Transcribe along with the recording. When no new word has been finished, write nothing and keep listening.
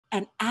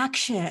and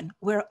action.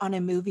 We're on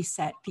a movie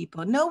set,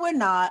 people. No, we're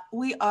not.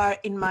 We are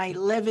in my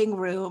living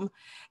room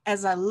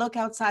as I look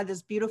outside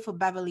this beautiful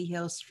Beverly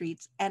Hills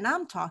streets, and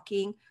I'm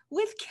talking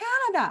with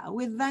Canada,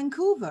 with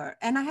Vancouver.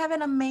 And I have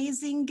an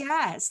amazing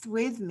guest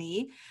with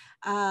me.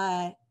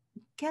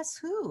 Guess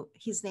who?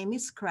 His name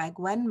is Kraig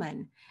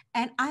Wenman.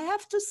 And I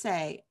have to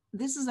say,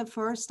 this is the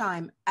first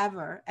time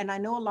ever, and I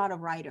know a lot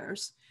of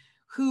writers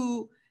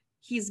who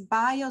his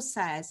bio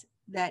says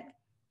that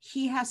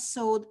he has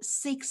sold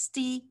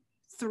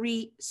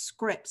 63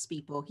 scripts,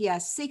 people. He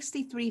has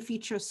 63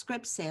 feature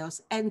script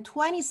sales and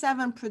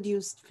 27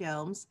 produced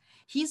films.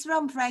 He's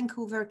from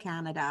Vancouver,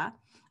 Canada.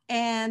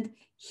 And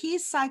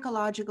his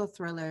psychological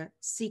thriller,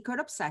 Secret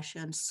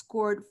Obsession,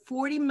 scored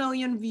 40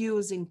 million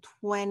views in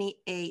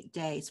 28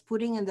 days,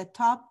 putting in the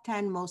top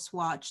 10 most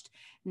watched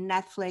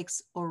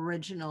Netflix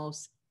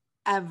originals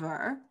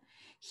ever.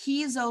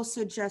 He's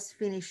also just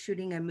finished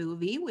shooting a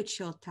movie, which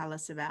he'll tell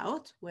us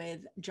about,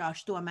 with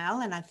Josh Duhamel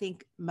and I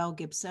think Mel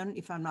Gibson,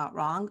 if I'm not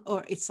wrong,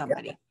 or it's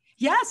somebody. Yeah.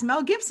 Yes,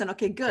 Mel Gibson.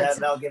 Okay, good. Yeah,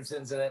 Mel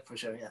Gibson's in it for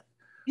sure, yeah.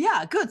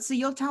 Yeah, good. So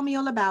you'll tell me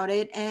all about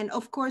it. And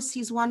of course,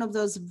 he's one of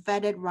those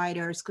vetted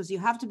writers, because you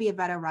have to be a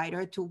vetted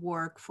writer to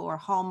work for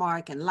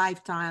Hallmark and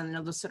Lifetime and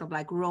all those sort of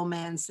like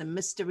romance and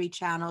mystery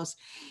channels.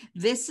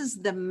 This is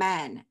the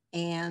man.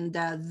 And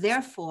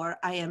therefore,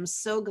 I am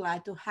so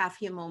glad to have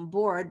him on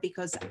board,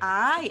 because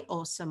I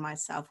also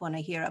myself want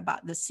to hear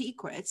about the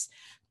secrets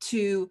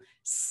to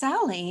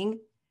selling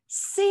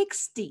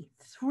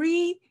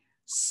 63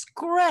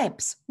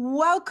 scripts.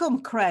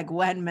 Welcome, Kraig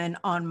Wenman,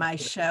 on my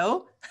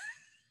show.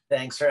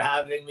 Thanks for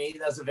having me.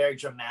 That's a very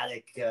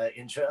dramatic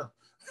intro.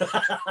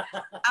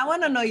 I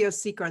want to know your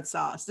secret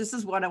sauce. This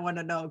is what I want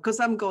to know,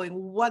 because I'm going,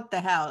 what the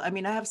hell? I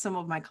mean, I have some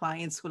of my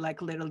clients who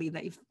like literally,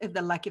 if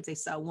they're lucky if they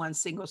sell one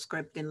single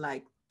script in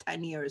like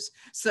 10 years.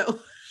 So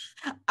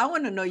I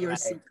want to know your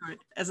secret,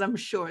 as I'm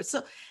sure.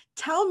 So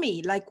tell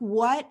me, like,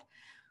 what,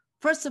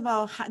 first of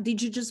all,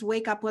 did you just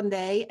wake up one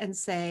day and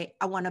say,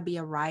 I want to be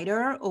a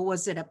writer, or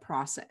was it a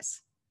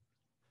process?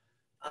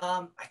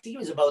 I think it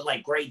was about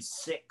like grade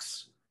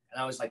 6.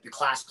 And I was like the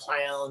class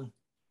clown.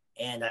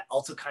 And I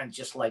also kind of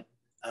just like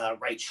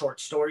write short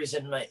stories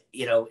in my,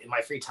 in my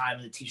free time.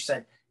 And the teacher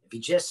said, if you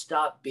just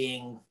stop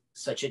being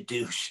such a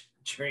douche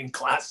during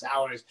class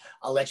hours,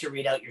 I'll let you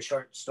read out your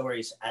short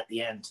stories at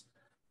the end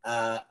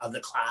of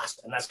the class.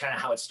 And that's kind of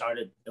how it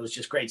started. It was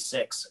just grade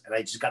 6. And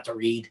I just got to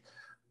read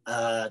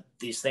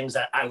these things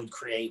that I would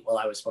create while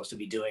I was supposed to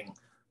be doing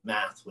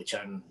math, which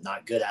I'm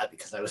not good at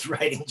because I was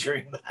writing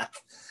during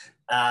math.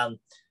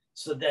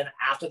 So then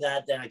after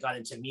that, then I got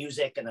into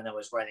music, and then I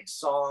was writing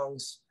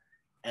songs.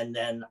 And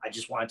then I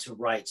just wanted to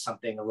write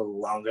something a little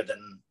longer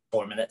than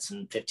 4 minutes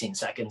and 15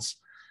 seconds.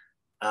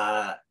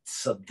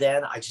 So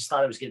then I just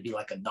thought I was going to be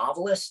like a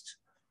novelist.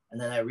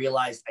 And then I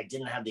realized I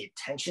didn't have the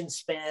attention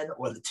span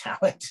or the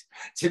talent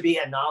to be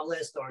a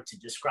novelist or to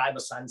describe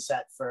a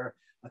sunset for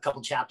a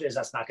couple chapters.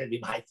 That's not going to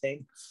be my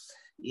thing.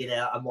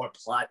 I'm more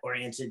plot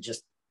oriented,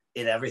 just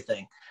in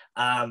everything.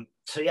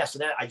 So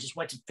then I just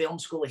went to film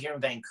school here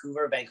in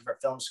Vancouver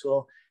Film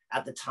School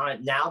at the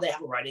time. Now they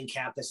have a writing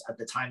campus. At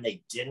the time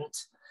they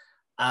didn't.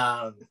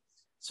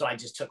 So I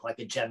just took like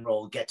a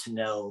general get to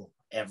know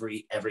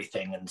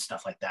everything and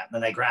stuff like that. And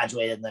then I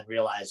graduated and then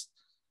realized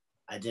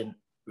I didn't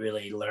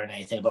really learn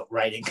anything about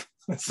writing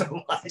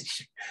so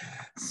much.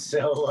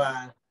 So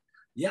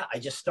I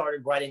just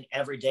started writing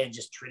every day and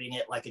just treating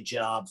it like a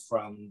job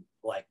from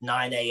like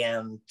 9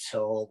 a.m.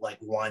 till like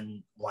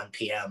 1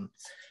 p.m.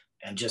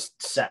 and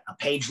just set a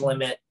page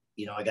limit.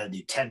 I got to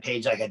do 10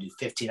 pages, I got to do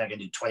 15, I got to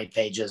do 20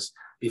 pages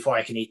before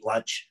I can eat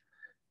lunch.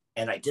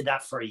 And I did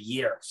that for a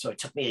year. So it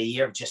took me a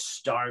year of just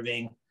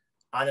starving,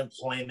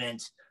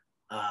 unemployment.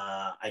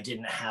 I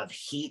didn't have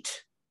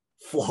heat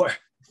for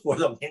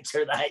the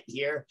winter that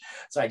year.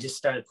 So I just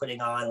started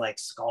putting on like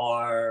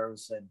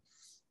scarves and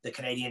the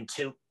Canadian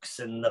toques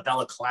and the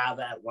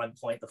balaclava at one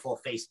point, the full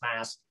face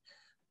mask.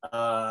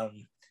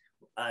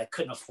 I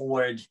couldn't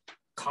afford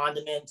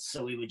condiments,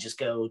 so we would just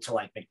go to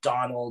like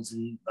McDonald's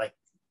and like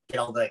get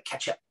all the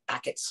ketchup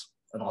packets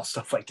and all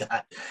stuff like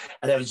that.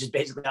 And it was just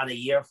basically about a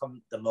year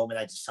from the moment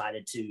I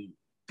decided to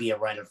be a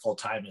writer full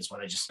time is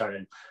when I just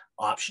started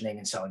optioning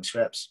and selling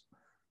scripts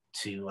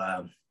to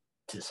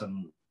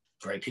some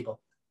great people.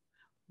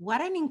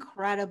 What an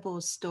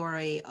incredible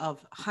story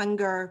of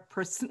hunger,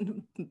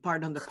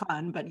 pardon the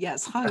pun, but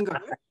yes, hunger.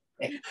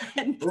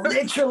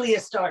 Literally a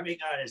starving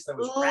artist. There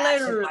was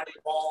rats in my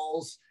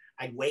walls.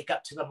 I'd wake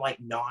up to them like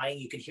gnawing.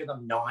 You could hear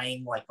them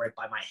gnawing like right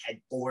by my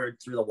headboard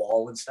through the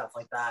wall and stuff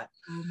like that.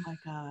 Oh my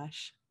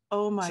gosh.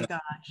 Oh my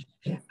gosh.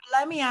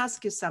 Let me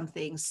ask you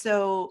something.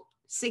 So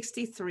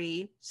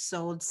 63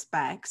 sold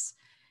specs.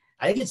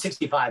 I think it's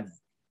 65.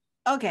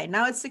 Okay,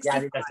 now it's 65. Yeah,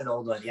 I think that's an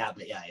old one. Yeah,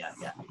 but yeah.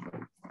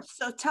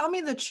 So tell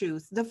me the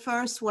truth. The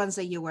first ones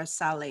that you were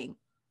selling,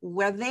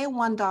 were they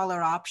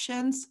 $1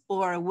 options,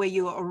 or were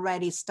you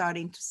already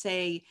starting to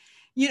say,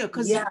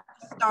 because you're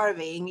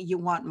starving, you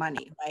want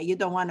money, right? You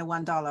don't want a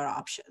 $1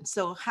 option.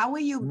 So how were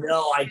you?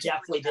 No, I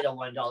definitely did a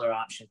 $1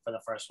 option for the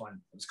first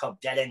one. It was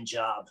called Dead End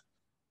Job.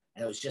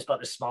 And it was just about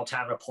this small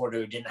town reporter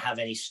who didn't have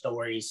any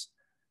stories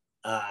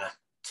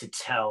to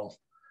tell.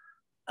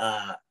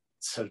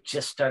 So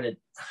just started,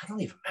 I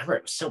don't even remember.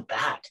 It was so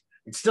bad.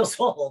 It's still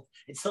sold.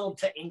 It's sold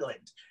to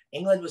England.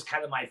 England was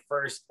kind of my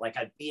first, like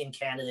I'd be in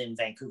Canada in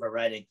Vancouver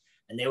writing,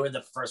 and they were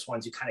the first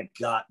ones who kind of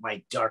got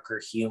my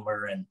darker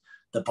humor and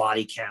the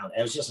body count. And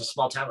it was just a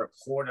small town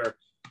reporter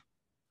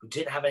who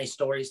didn't have any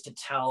stories to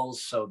tell.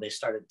 So they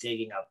started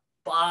digging up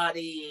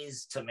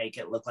bodies to make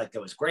it look like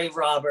there was grave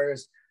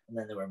robbers. And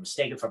then they were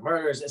mistaken for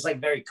murders. It's like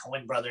very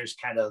Coen Brothers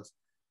kind of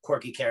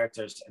quirky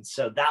characters. And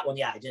so that one,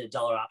 yeah, I did a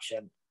dollar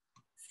option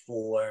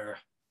for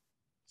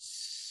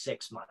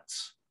 6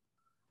 months.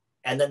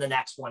 And then the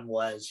next one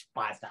was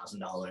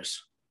 $5,000.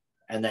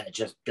 And then it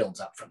just builds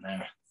up from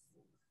there.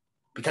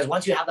 Because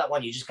once you have that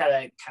one, you just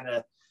gotta kind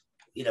of,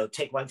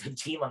 take one for the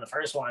team on the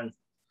first one.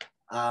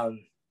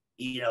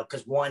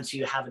 Because once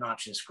you have an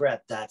option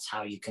script, that's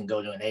how you can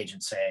go to an agent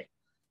and say,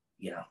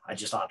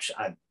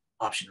 I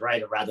optioned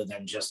writer rather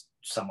than just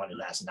someone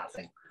who has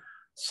nothing.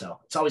 So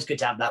it's always good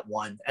to have that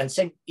one. And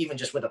same, even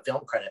just with a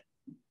film credit.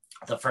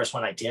 The first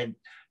one I did,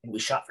 we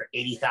shot for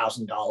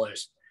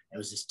 $80,000. It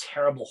was this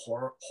terrible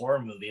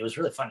horror movie. It was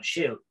really fun to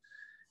shoot.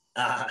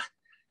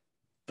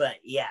 But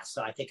yeah,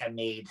 so I think I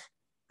made,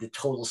 the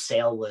total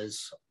sale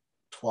was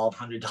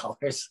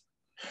 $1,200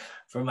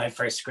 for my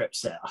first script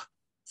sale.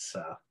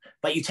 So,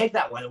 but you take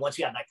that one, and once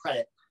you have that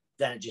credit,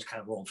 then it just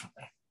kind of rolled from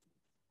there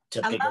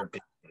to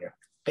bigger.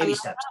 Baby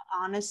steps.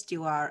 How honest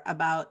you are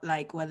about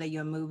like whether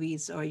your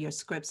movies or your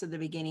scripts at the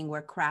beginning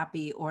were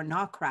crappy or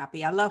not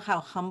crappy. I love how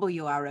humble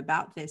you are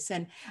about this.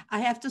 And I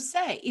have to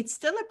say, it's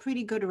still a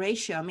pretty good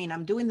ratio. I mean,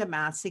 I'm doing the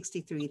math,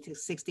 63 to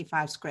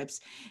 65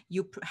 scripts.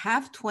 You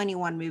have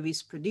 21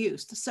 movies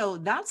produced. So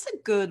that's a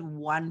good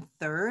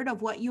 1/3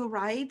 of what you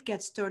write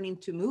gets turned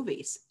into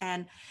movies.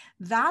 And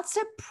that's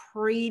a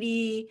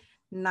pretty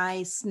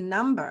nice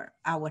number,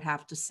 I would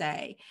have to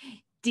say.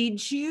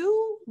 Did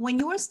you, when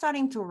you were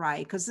starting to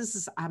write,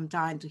 because I'm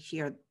dying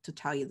to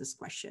tell you this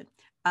question.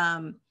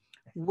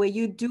 Were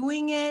you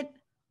doing it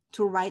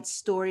to write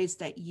stories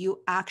that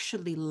you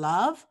actually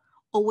love,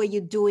 or were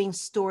you doing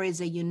stories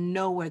that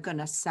were going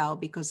to sell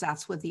because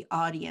that's what the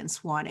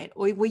audience wanted?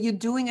 Or were you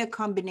doing a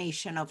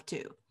combination of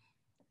two?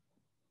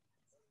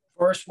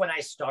 First, when I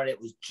started,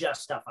 it was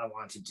just stuff I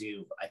wanted to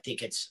do. I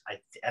think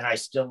and I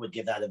still would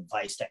give that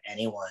advice to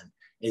anyone,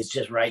 is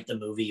just write the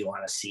movie you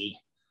want to see.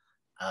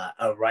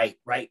 Write,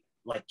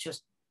 like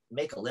just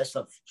make a list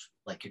of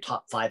like your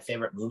top 5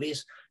 favorite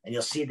movies, and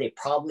you'll see they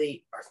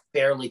probably are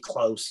fairly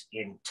close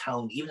in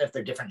tone, even if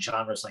they're different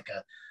genres, like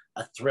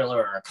a thriller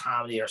or a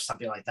comedy or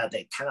something like that.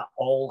 They kind of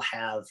all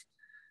have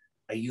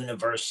a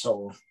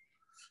universal,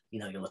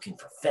 you're looking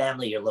for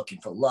family, you're looking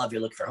for love,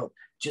 you're looking for hope,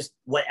 just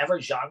whatever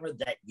genre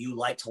that you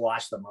like to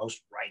watch the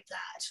most, write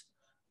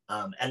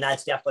that. And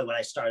that's definitely what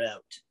I started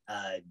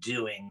out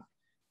doing.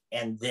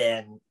 And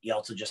then you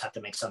also just have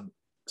to make some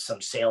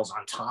sales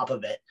on top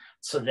of it.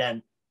 So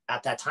then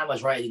at that time, I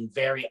was writing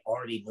very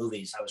arty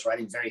movies. I was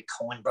writing very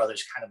Coen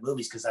Brothers kind of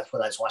movies because that's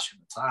what I was watching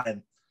at the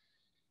time.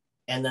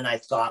 And then I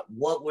thought,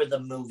 what were the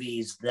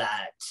movies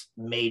that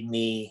made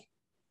me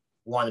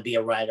want to be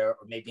a writer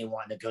or made me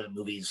want to go to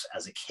movies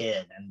as a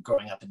kid? And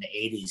growing up in the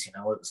 80s, it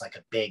was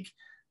like big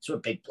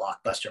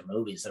blockbuster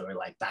movies that were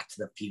like Back to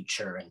the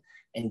Future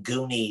and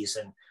Goonies,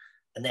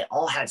 and they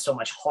all had so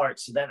much heart.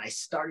 So then I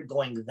started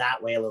going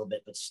that way a little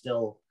bit, but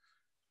still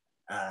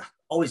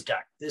always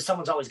dark.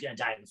 Someone's always going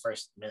to die in the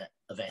first minute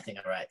of anything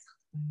I write,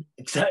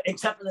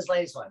 except for this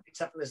latest one.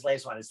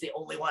 It's the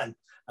only one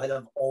out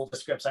of all the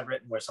scripts I've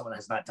written where someone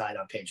has not died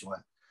on page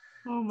 1.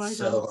 Oh my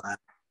God.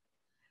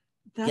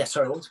 Yeah,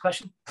 sorry, what was the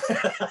question?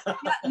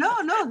 No,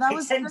 that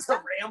was... I tend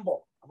to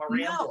ramble. I'm a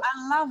rambler. No,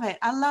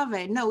 I love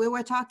it. No, we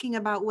were talking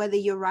about whether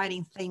you're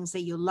writing things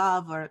that you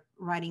love or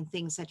writing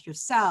things that you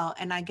sell.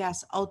 And I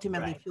guess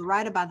ultimately, If you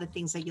write about the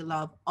things that you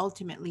love,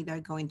 ultimately they're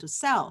going to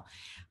sell.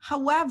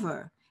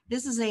 However,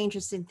 this is an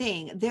interesting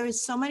thing. There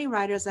is so many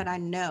writers that I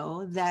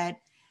know that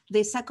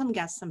they second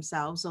guess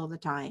themselves all the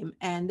time,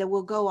 and they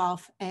will go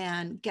off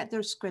and get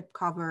their script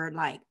covered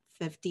like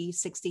 50,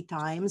 60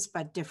 times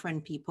by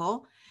different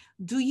people.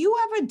 Do you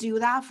ever do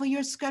that for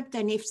your script?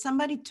 And if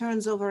somebody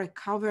turns over a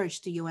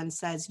coverage to you and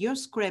says, your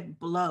script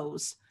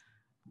blows,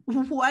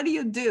 what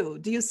do?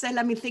 Do you say,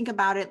 let me think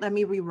about it, let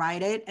me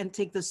rewrite it and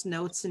take those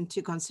notes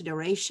into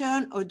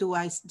consideration? Or do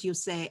you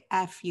say,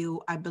 F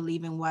you, I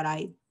believe in what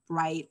I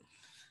write?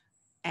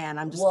 And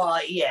I'm just... Well,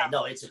 yeah,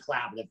 no, it's a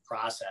collaborative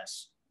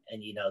process.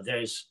 And,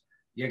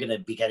 you're going to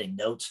be getting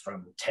notes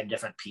from 10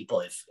 different people.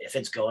 If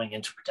it's going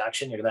into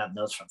production, you're going to have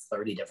notes from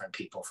 30 different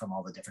people from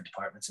all the different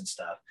departments and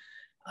stuff.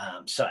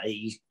 So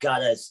you got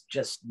to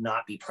just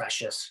not be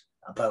precious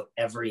about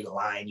every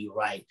line you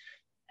write.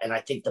 And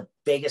I think the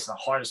biggest and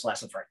hardest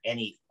lesson for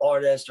any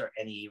artist or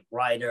any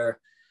writer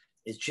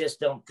is just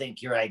don't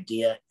think your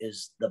idea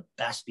is the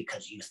best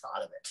because you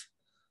thought of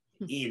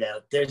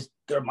it.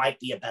 There might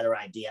be a better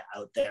idea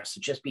out there. So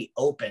just be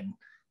open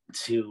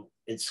to,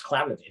 it's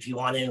collaborative. If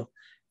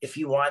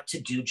you want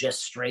to do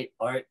just straight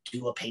art,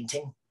 do a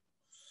painting.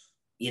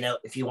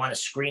 if you want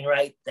to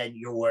screenwrite, then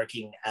you're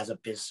working as a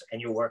business and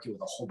you're working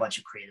with a whole bunch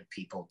of creative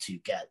people to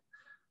get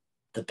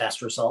the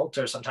best result,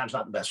 or sometimes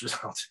not the best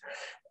result.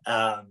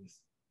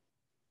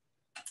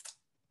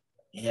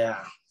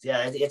 Yeah,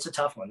 it's a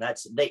tough one.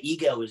 That's the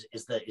ego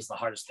is the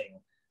hardest thing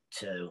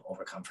to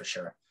overcome for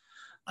sure.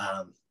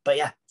 But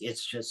yeah,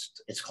 it's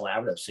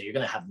collaborative. So you're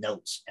going to have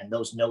notes, and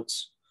those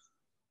notes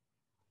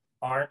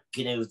aren't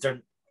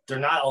they're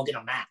not all going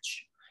to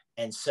match.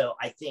 And so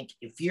I think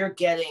if you're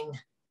getting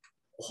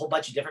a whole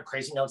bunch of different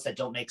crazy notes that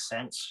don't make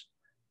sense,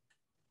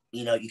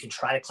 you can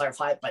try to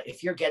clarify it. But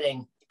if you're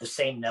getting the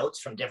same notes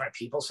from different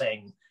people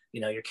saying,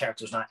 your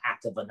character's not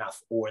active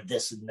enough, or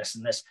this and this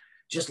and this,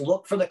 just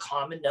look for the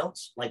common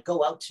notes. Like,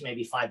 go out to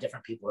maybe 5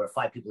 different people or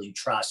 5 people you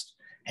trust,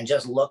 and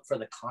just look for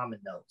the common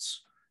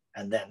notes,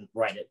 and then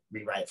rewrite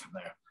it from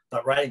there.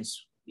 But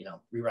writing's,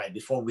 rewrite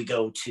before we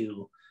go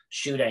to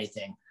shoot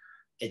anything.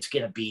 It's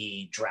going to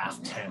be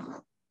draft 10,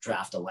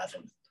 draft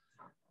 11.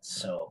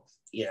 So,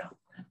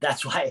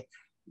 that's why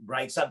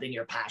write something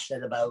you're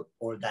passionate about,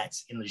 or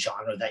that's in the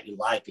genre that you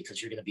like,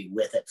 because you're going to be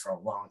with it for a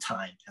long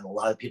time. And a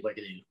lot of people are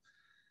going to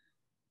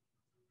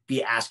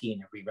be asking you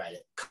to rewrite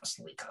it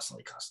constantly.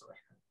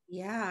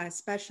 Yeah,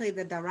 especially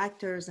the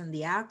directors and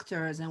the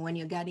actors. And when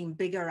you're getting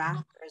bigger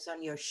actors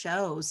on your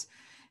shows,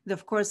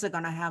 of course, they're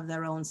going to have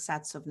their own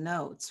sets of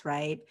notes,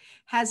 right?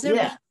 Has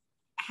there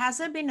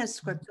been a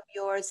script of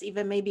yours,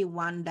 even maybe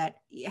one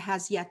that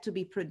has yet to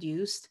be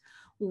produced,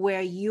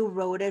 where you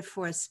wrote it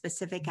for a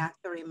specific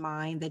actor in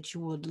mind that you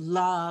would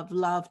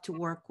love to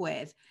work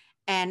with?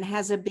 And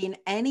has there been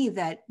any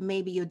that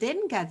maybe you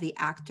didn't get the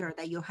actor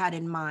that you had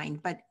in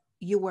mind, but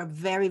you were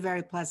very,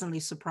 very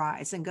pleasantly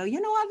surprised and go, you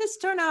know what, this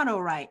turned out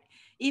all right,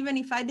 even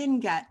if I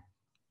didn't get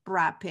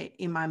Brad Pitt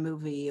in my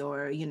movie,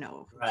 or,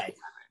 Right.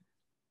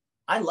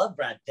 I love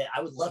Brad Pitt.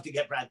 I would love to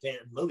get Brad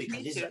Pitt in a movie,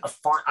 because he's a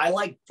fun. I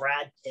like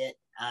Brad Pitt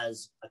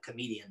as a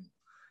comedian.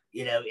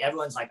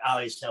 Everyone's like, oh,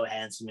 he's so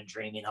handsome and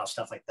dreamy and all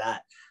stuff like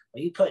that.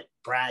 When you put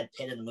Brad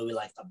Pitt in a movie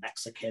like The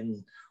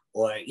Mexican,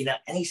 or,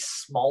 any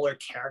smaller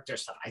character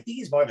stuff, I think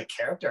he's more of a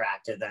character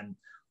actor than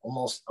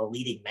almost a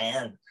leading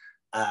man.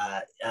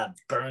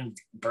 Burn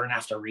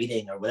After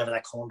Reading, or whatever,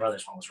 that Coen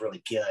Brothers one was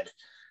really good.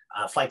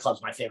 Fight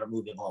Club's my favorite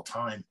movie of all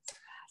time.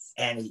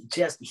 And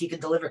he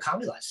can deliver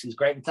comedy lines. He's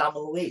great in Thelma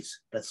and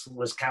Louise. That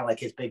was kind of like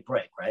his big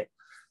break, right?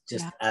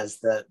 As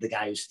the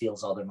guy who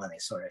steals all their money.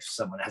 Sorry if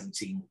someone hasn't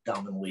seen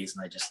Thelma and Louise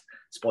and I just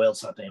spoiled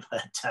something.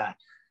 But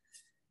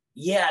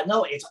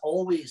there's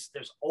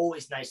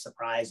always nice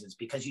surprises,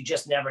 because you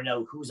just never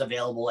know who's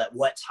available at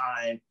what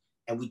time.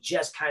 And we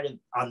just kind of,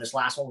 on this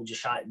last one, we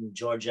just shot in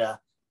Georgia,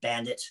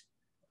 Bandit.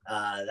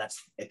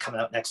 That's coming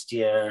out next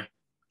year,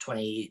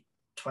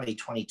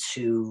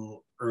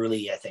 2022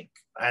 early, I think.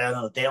 I don't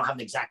know. They don't have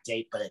an exact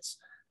date, but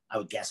I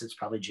would guess it's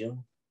probably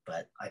June,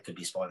 but I could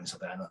be spoiling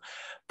something. I don't know.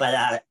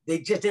 But they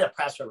just did a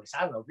press release.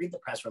 I don't know. Read the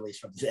press release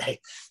from today.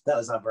 That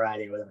was on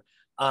Variety or whatever.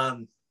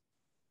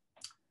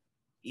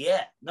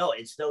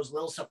 It's those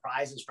little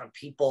surprises from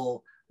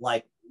people,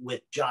 like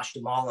with Josh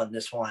Duhamel in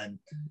this one.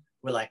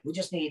 We're like, we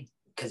just need,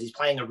 because he's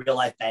playing a real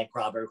life bank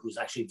robber who's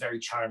actually very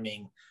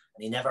charming,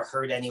 and he never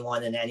hurt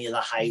anyone in any of the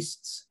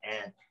heists,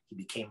 and he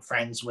became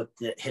friends with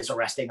his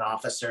arresting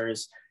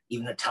officers.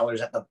 Even the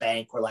tellers at the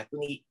bank were like, we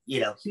need,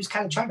 he was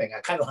kind of charming.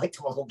 I kind of liked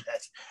him a little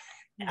bit.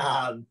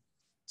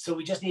 So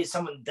we just needed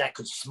someone that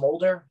could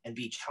smolder and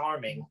be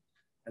charming.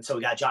 And so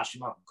we got Josh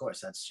Duhamel. Of course,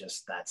 that's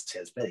his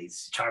bit.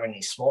 He's charming,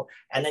 he's small.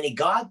 And then he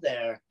got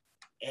there,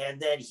 and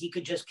then he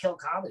could just kill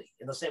comedy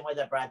in the same way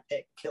that Brad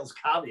Pitt kills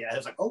comedy. I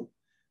was like, oh,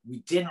 we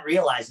didn't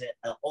realize it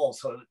at all.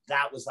 So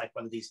that was like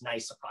one of these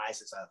nice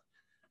surprises of,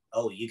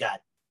 oh, you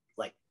have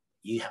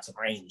some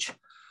range.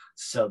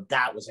 So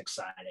that was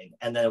exciting.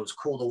 And then it was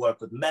cool to work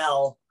with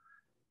Mel,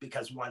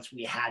 because once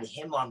we had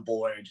him on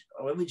board,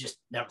 we just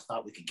never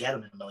thought we could get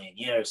him in a million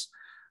years.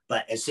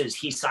 But as soon as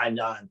he signed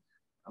on,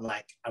 I'm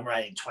like, I'm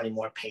writing 20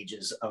 more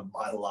pages of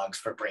monologues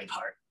for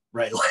Braveheart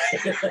right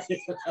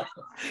away.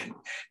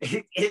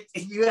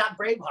 You have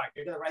Braveheart,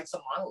 you're going to write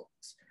some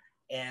monologues.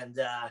 And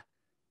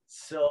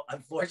so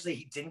unfortunately,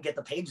 he didn't get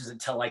the pages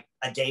until like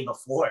a day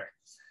before.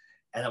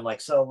 And I'm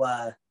like, so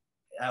I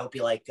hope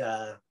you like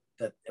that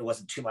it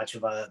wasn't too much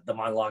of the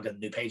monologue and the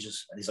new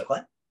pages. And he's like,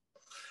 what?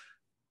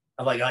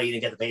 I'm like, oh, you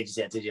didn't get the pages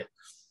yet, did you?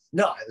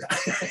 No.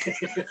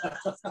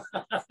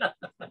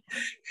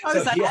 I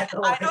was I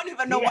don't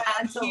even know why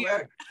I'm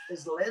here.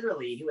 Because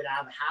literally, he would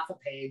have half a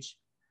page,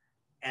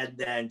 and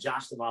then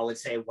Josh Duhamel would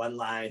say one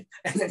line,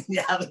 and then he'd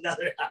have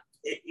another half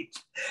page.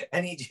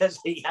 And he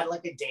had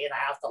like a day and a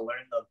half to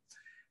learn them.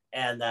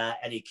 And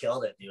he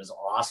killed it. He was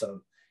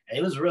awesome. And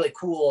it was really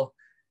cool,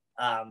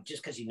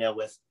 just because,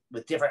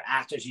 with different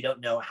actors, you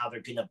don't know how they're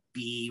going to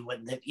be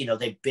when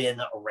they've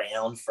been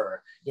around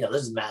for,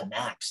 this is Mad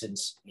Max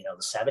since, the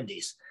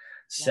 70s.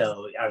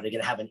 So are they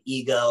going to have an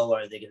ego,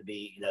 or are they going to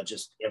be,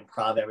 just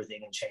improv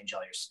everything and change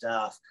all your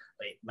stuff?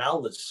 But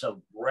Mel was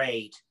so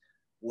great,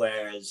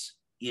 whereas,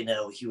 he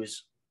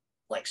was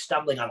like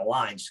stumbling on a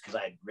line just because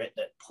I had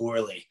written it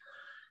poorly.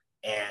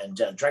 And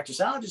director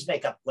said, I'll just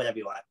make up whatever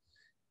you want.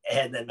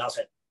 And then Mel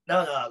said,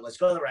 no, let's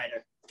go to the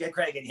writer. Get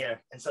Kraig in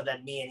here. And so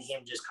then me and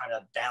him just kind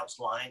of bounce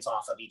lines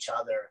off of each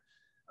other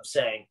of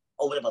saying,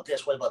 oh, what about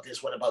this? What about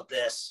this? What about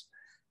this?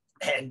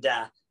 And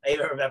I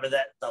even remember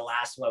that the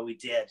last one we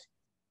did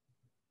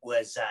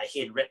was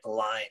he had written the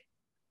line.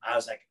 I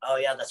was like, oh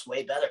yeah, that's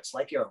way better. It's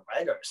like you're a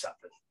writer or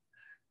something.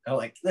 I'm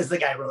like, this is the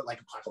guy who wrote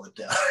like Apocalypse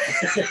Now.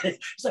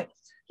 He's like,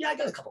 yeah, I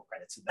got a couple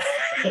credits in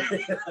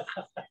there.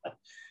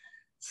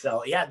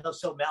 So yeah, no,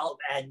 so Mel,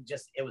 and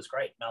just, it was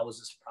great. Mel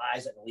was a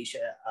surprise, and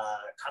Alicia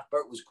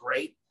Cuthbert was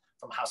great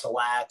from House of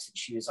Wax, and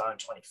she was on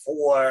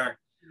 24.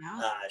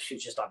 Yeah. She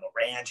was just on The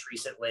Ranch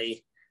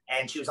recently,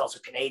 and she was also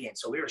Canadian.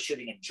 So we were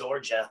shooting in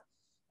Georgia,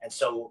 and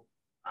so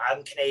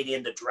I'm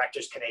Canadian, the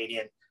director's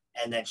Canadian,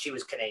 and then she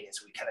was Canadian.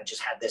 So we kind of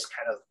just had this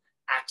kind of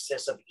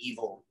axis of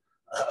evil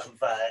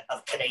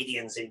of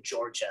Canadians in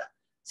Georgia.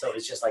 So it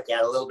was just like,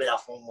 yeah, a little bit of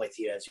home with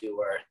you as you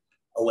were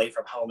away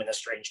from home in a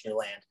strange new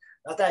land.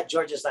 Not that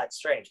Georgia's that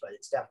strange, but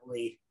it's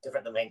definitely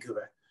different than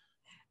Vancouver.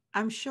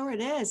 I'm sure it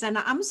is. And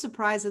I'm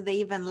surprised that they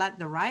even let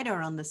the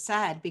writer on the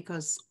set,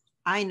 because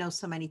I know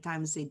so many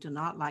times they do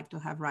not like to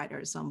have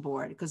writers on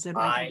board because they're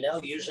like, I know.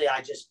 Usually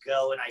I just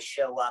go and I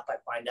show up. I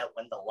find out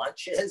when the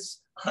lunch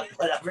is on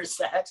whatever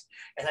set,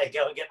 and I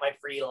go and get my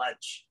free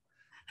lunch.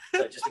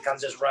 So it just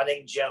becomes this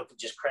running joke of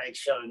just Kraig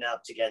showing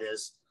up to get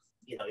his,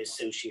 his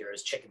sushi or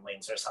his chicken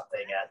wings or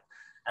something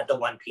at the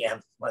 1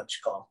 p.m.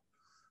 lunch call.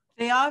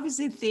 They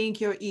obviously think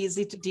you're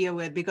easy to deal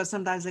with, because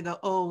sometimes they go,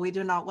 oh, we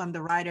do not want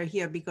the writer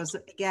here, because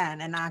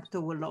again, an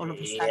actor will all of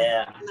a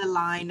sudden the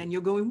line and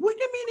you're going, wait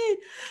a minute,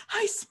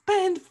 I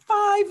spent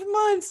 5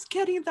 months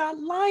getting that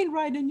line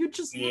right, and you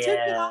just take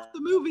it off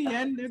the movie,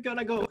 and they're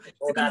gonna go.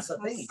 Well, that's the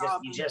thing.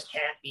 You just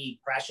can't be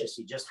precious.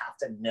 You just have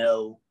to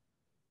know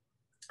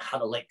how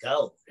to let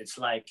go. It's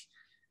like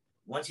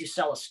once you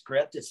sell a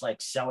script, it's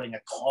like selling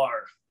a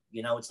car.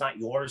 It's not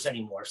yours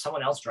anymore. If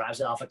someone else drives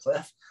it off a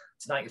cliff,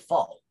 it's not your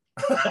fault.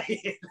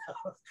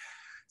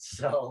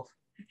 So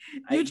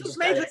you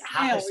just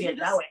have to see it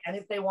that way. And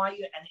if they want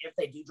you, and if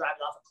they do drive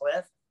it off a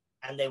cliff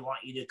and they want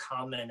you to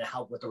come and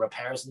help with the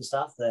repairs and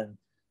stuff, then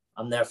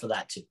I'm there for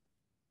that too.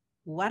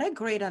 What a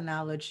great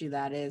analogy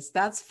that is.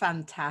 That's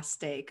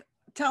fantastic.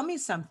 Tell me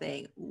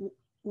something.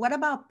 What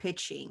about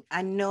pitching?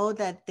 I know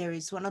that there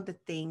is one of the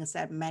things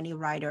that many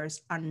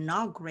writers are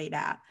not great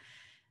at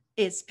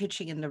is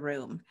pitching in the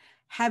room.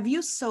 Have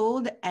you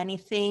sold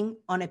anything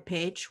on a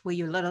pitch where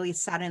you literally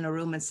sat in a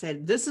room and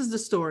said, this is the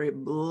story,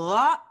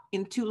 blah,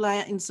 in 2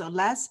 lines or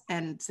less,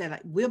 and said,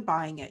 like, we're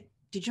buying it?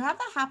 Did you have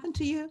that happen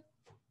to you?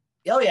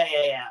 Oh,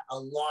 yeah. A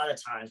lot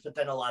of times, but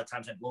then a lot of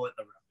times I blow it in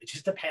the room. It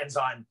just depends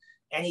on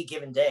any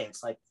given day.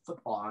 It's like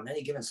football. On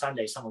any given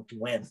Sunday, someone can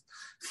win,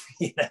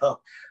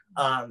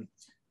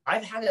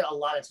 I've had it a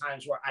lot of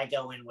times where I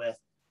go in with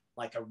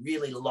like a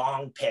really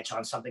long pitch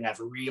on something I've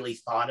really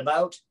thought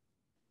about,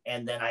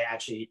 and then I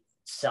actually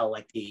sell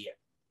like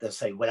they'll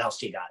say, what else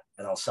do you got?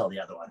 And I'll sell the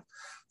other one.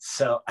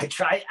 So I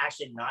try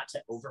actually not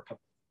to over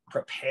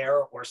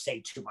prepare or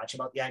say too much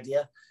about the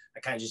idea. I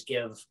kind of just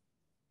give,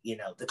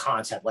 the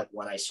concept. Like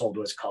what I sold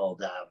was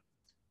called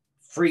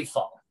Free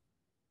Fall.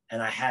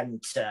 And I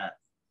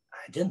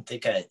didn't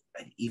think I'd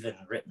even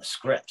written the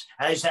script.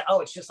 And I just said,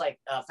 oh, it's just like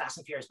Fast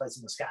and Furious, but it's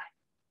in the sky.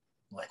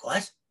 I'm like,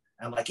 what?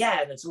 And I'm like,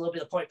 yeah, and it's a little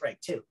bit of Point Break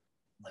too.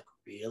 I'm like,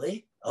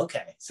 really?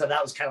 Okay. So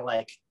that was kind of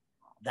like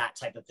that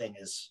type of thing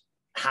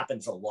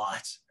happens a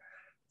lot.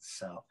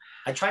 So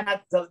I try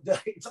not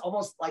it's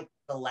almost like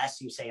the less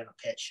you say in a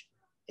pitch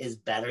is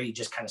better. You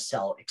just kind of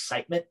sell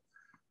excitement,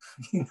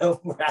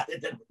 rather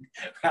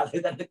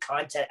than the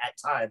content at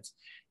times.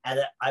 And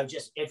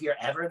if you're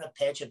ever in a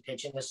pitch and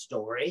pitching a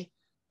story,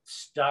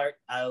 start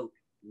out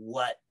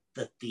what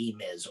the theme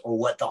is or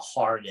what the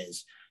heart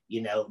is.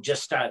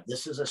 Just start,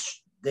 this is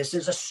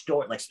a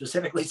story, like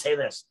specifically say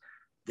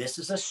this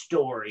is a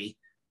story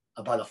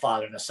about a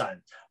father and a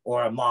son,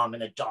 or a mom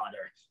and a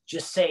daughter.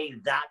 Just say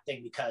that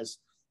thing, because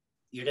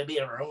you're going to be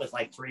in a room with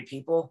like 3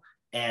 people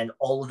and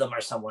all of them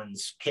are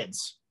someone's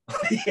kids,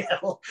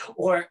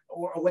 or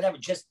whatever.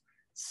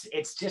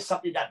 It's just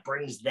something that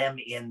brings them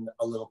in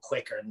a little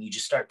quicker. And you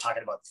just start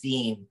talking about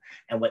theme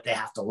and what they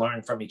have to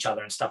learn from each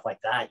other and stuff like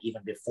that,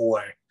 even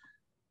before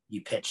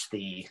you pitch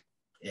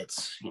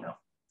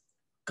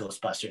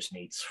Ghostbusters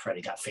meets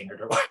Freddy Got Fingered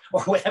or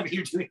whatever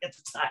you're doing at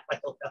the time. I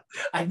don't know.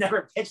 I've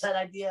never pitched that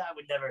idea. I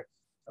would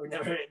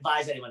never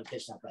advise anyone to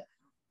pitch that, but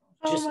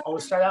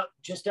always start out,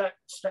 start,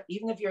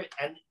 even if you're,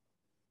 and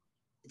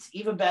it's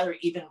even better,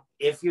 even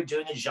if you're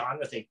doing a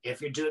genre thing, if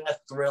you're doing a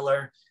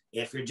thriller,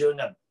 if you're doing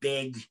a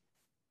big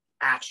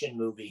action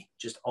movie,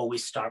 just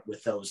always start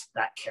with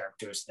that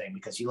characters thing,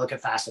 because you look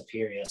at Fast and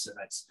Furious and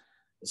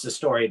it's a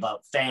story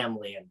about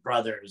family and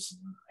brothers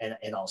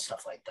and all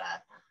stuff like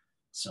that.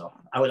 So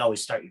I would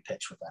always start your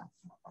pitch with that.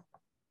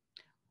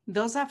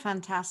 Those are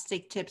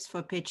fantastic tips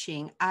for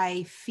pitching.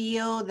 I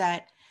feel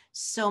that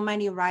so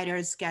many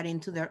writers get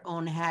into their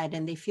own head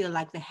and they feel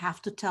like they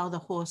have to tell the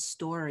whole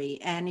story.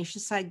 And it's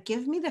just like,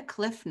 give me the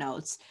cliff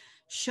notes.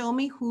 Show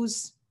me who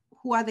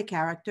are the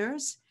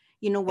characters.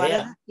 What are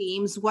the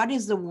themes? What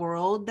is the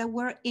world that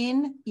we're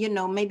in?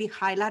 Maybe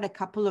highlight a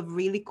couple of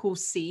really cool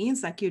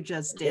scenes like you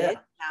just did.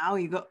 Now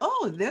you go,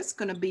 oh, there's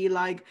going to be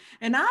like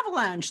an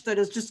avalanche that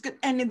is just good.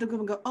 And then they're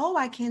going to go, oh,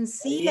 I can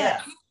see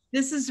that.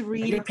 This is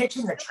really. You're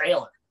pitching the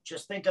trailer.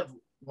 Just think of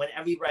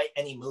whenever you write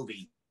any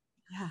movie,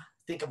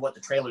 think of what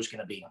the trailer is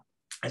going to be,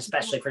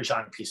 especially for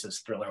genre pieces,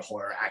 thriller,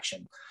 horror,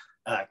 action,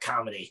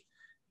 comedy,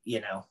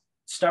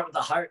 start with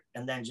the heart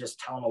and then just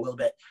tell them a little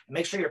bit. And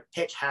make sure your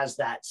pitch has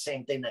that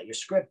same thing that your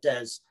script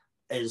does,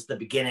 is the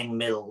beginning,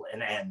 middle,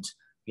 and end.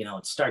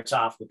 It starts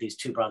off with these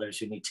two brothers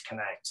who need to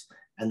connect,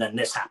 and then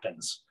this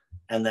happens.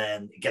 And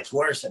then it gets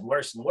worse and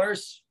worse and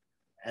worse.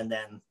 And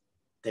then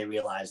they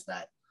realize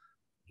that,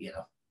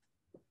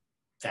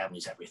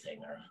 family's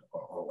everything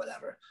or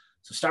whatever.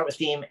 So start with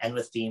theme, end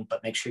with theme,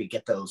 but make sure you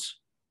get those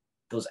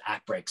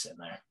act breaks in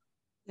there.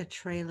 The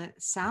trailer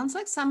sounds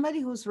like somebody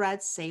who's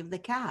read Save the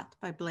Cat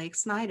by Blake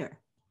Snyder.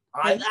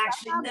 I've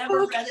actually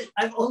never read it.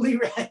 I've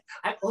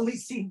only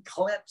seen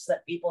clips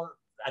that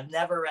I've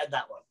never read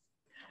that one.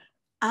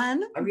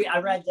 And I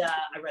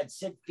read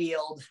Sid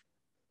Field.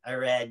 I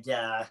read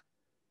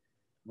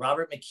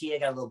Robert McKee. I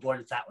got a little bored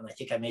with that one. I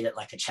think I made it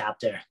like a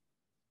chapter.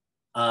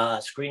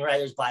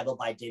 Screenwriter's Bible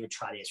by David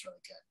Trottier is really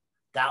good.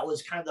 That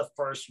was kind of the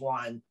first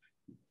one.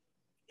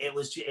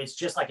 It's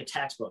just like a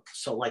textbook.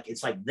 So like,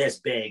 it's like this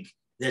big,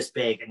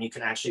 and you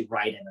can actually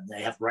write in, and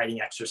they have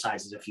writing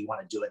exercises if you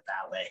want to do it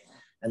that way.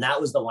 And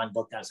that was the one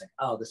book that I was like,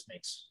 oh, this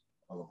makes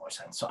a little more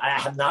sense. So I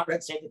have not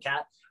read Save the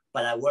Cat,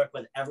 but I work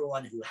with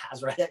everyone who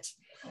has read it.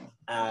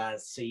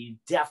 So you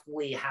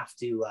definitely have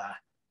to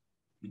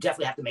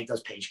make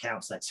those page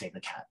counts that Save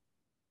the Cat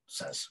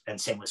says. And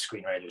same with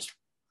Screenwriter's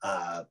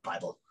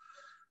Bible.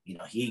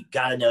 You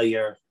got to know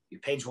your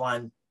page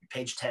 1, your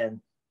page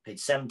 10, page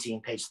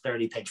 17, page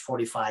 30, page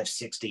 45,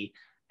 60,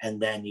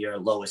 and then your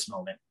lowest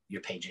moment,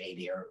 your page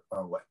 80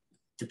 or what,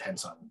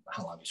 depends on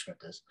how long your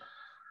script is.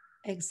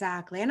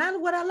 Exactly. And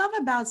what I love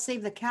about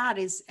Save the Cat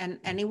is, and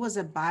it was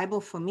a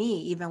Bible for me,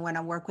 even when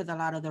I work with a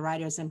lot of the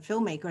writers and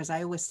filmmakers,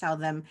 I always tell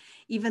them,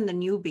 even the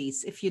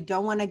newbies, if you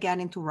don't want to get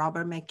into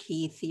Robert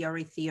McKee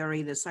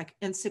theory, there's like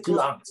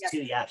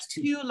encyclopedia.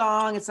 Too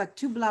long. It's like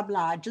too blah,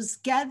 blah.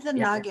 Just get the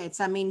nuggets.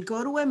 I mean,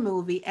 go to a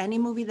movie, any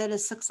movie that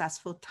is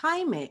successful,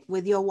 time it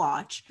with your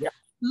watch.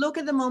 Look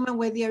at the moment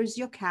where there's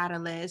your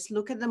catalyst.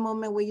 Look at the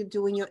moment where you're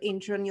doing your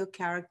intro and your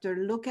character.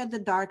 Look at the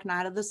dark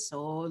night of the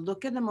soul.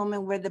 Look at the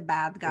moment where the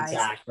bad guys.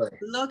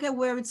 Look at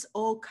where it's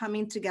all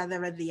coming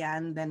together at the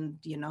end. And,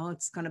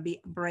 it's going to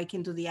be break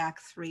into the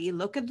act 3.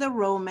 Look at the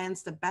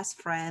romance, the best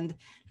friend,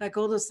 like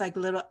all those like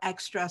little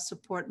extra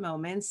support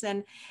moments.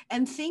 And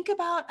think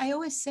about, I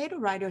always say to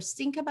writers,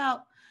 think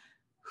about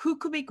who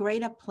could be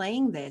great at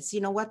playing this?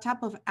 What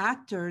type of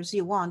actors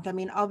you want. I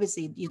mean,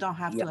 obviously you don't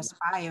have to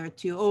aspire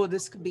to,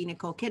 this could be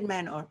Nicole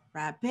Kidman or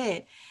Brad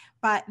Pitt,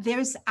 but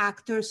there's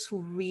actors who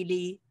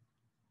really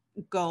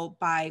go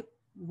by,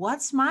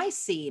 what's my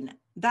scene?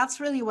 That's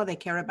really what they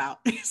care about.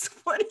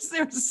 What is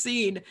their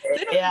scene?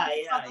 They don't care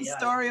about the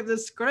story of the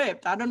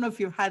script. I don't know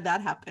if you've had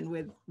that happen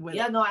with.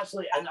 Yeah, no,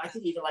 absolutely. And I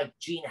think even like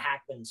Gene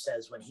Hackman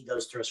says, when he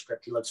goes through a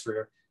script, he looks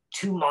for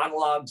 2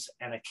 monologues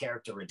and a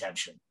character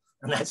redemption.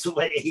 And that's the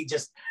way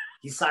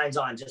he signs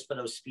on, just for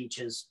those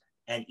speeches.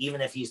 And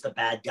even if he's the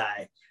bad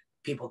guy,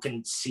 people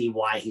can see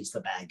why he's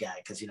the bad guy.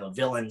 Because,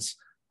 villains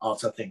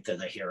also think they're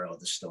the hero of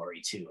the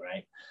story too,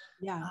 right?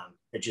 Yeah.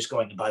 They're just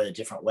going about it a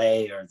different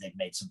way, or they've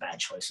made some bad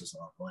choices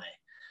along the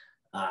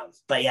way.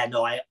 But yeah,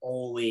 no, I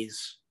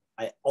always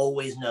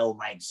know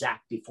my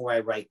exact, before I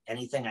write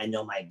anything, I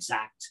know my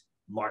exact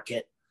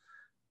market.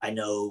 I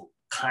know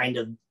kind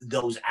of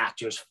those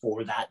actors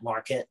for that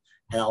market,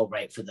 and I'll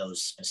write for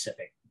those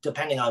specific,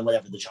 depending on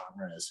whatever the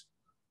genre is,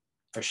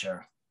 for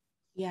sure.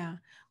 Yeah.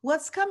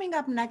 What's coming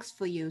up next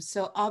for you?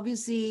 So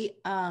obviously,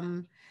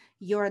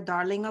 you're a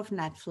darling of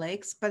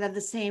Netflix, but at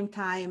the same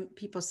time,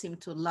 people seem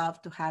to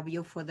love to have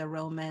you for the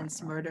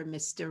romance, murder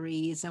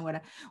mysteries, and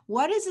whatever.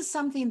 What is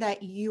something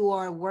that you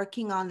are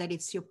working on that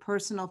it's your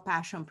personal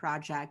passion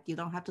project? You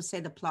don't have to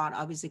say the plot,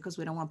 obviously, because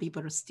we don't want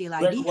people to steal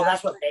ideas. Well,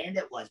 that's what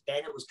Bandit was.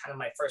 Bandit was kind of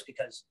my first,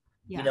 because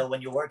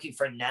when you're working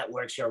for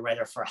networks, you're a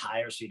writer for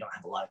hire, so you don't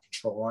have a lot of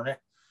control on it.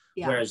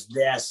 Whereas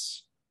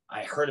this,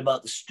 I heard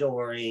about the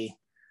story,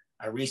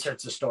 I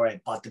researched the story,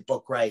 I bought the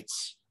book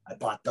rights, I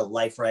bought the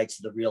life rights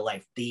of the real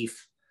life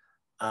thief.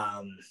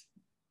 And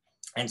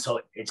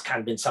so it's kind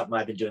of been something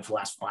I've been doing for the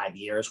last 5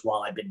 years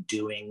while I've been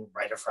doing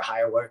writer for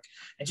hire work.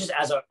 And just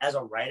as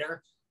a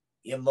writer,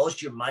 most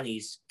of your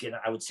money's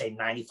I would say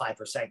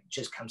 95%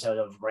 just comes out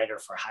of writer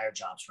for hire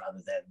jobs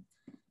rather than,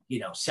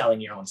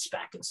 selling your own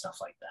spec and stuff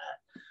like that.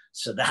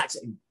 So that's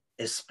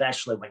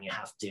especially when you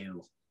have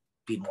to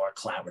be more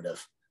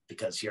collaborative,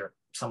 because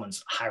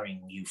someone's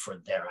hiring you for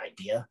their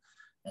idea.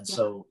 And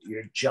so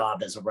your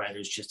job as a writer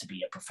is just to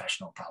be a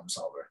professional problem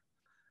solver.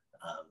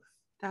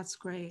 That's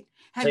great.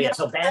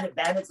 So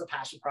Bandit's the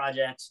passion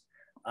project.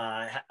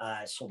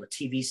 I sold a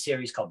TV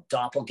series called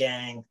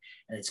Doppelganger,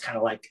 and it's kind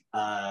of like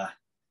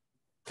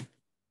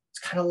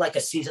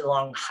a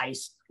season-long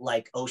heist,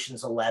 like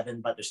Ocean's 11,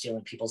 but they're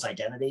stealing people's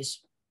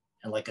identities.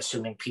 and like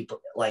assuming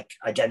people like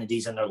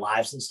identities in their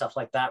lives and stuff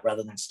like that,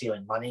 rather than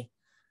stealing money.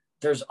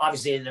 There's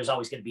always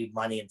going to be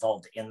money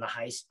involved in the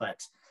heist,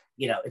 but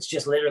it's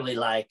just literally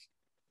like,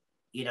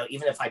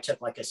 even if I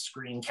took like a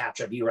screen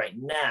capture of you right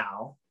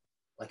now,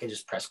 like I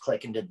just press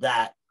click and did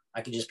that,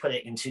 I could just put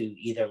it into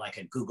either like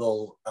a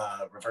Google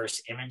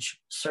reverse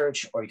image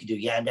search, or you could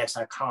do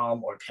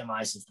yandex.com, or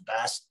PimEyes is the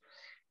best.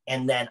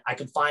 And then I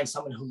could find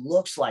someone who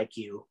looks like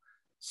you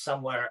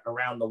somewhere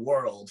around the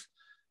world.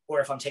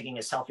 Or if I'm taking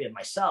a selfie of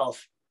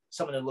myself,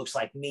 someone who looks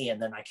like me,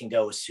 and then I can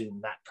go assume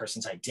that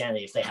person's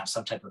identity if they have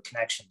some type of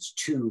connections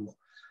to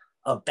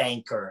a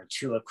banker,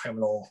 to a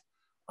criminal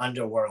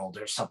underworld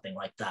or something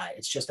like that.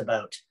 It's just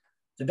about,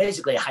 they're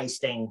basically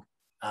heisting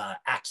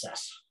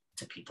access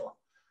to people.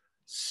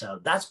 So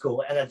that's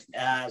cool. And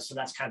so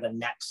that's kind of the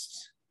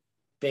next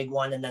big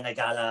one. And then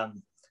I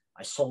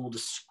sold a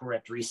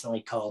script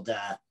recently called,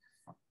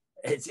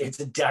 it's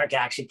a dark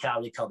action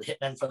comedy called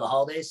Hitmen for the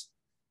Holidays.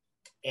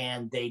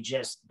 And they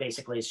just,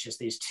 basically it's just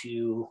these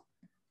two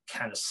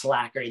kind of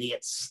slacker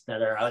idiots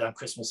that are out on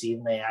Christmas Eve,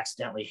 and they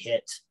accidentally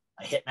hit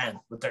a hitman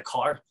with their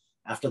car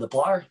after the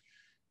bar.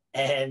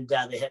 And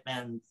the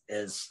hitman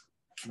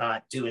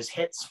cannot do his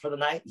hits for the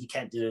night. He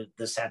can't do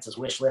the Santa's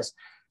wish list.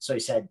 So he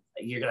said,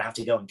 you're going to have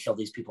to go and kill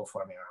these people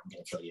for me, or I'm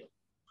going to kill you.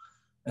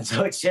 And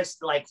so it's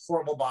just like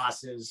horrible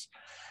bosses,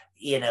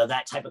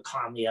 that type of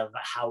comedy of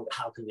how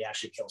could we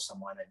actually kill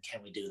someone, and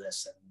can we do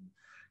this,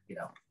 and,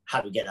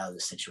 how do we get out of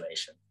this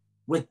situation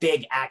with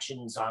big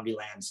action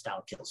Zombieland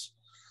style kills.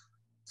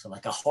 So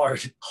like a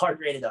hard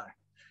rated R.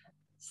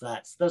 So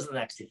those are the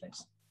next two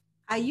things.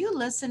 Are you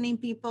listening,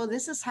 people?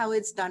 This is how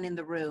it's done in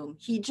the room.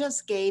 He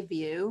just gave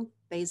you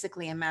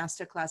basically a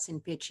masterclass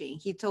in pitching.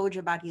 He told you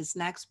about his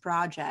next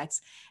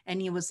projects,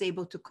 and he was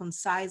able to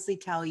concisely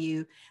tell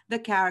you the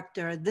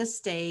character, the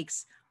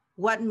stakes,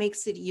 what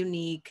makes it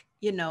unique,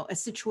 a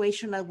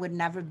situation that would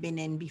never been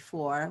in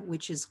before,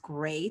 which is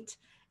great.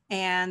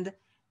 And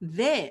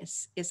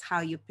this is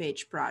how you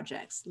pitch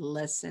projects.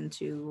 Listen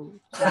to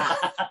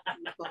that.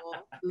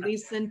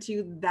 Listen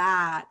to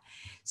that.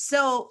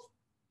 So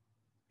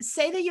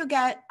say that you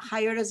get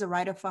hired as a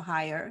writer for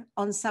hire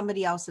on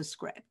somebody else's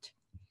script.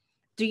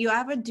 Do you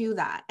ever do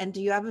that? And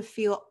do you ever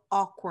feel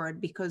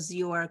awkward because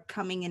you are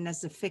coming in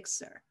as a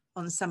fixer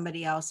on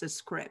somebody else's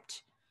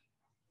script?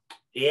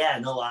 Yeah,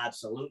 no,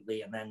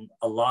 absolutely. And then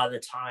a lot of the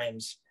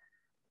times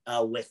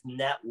with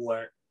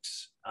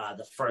networks,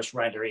 the first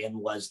writer in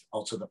was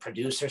also the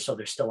producer, so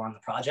they're still on the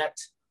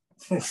project.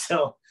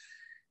 So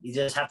you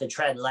just have to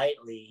tread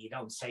lightly. You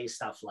don't say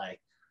stuff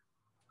like,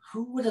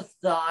 who would have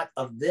thought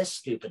of this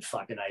stupid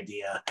fucking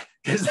idea?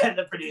 Because then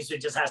the producer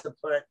just has to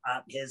put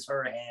up his,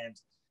 her hand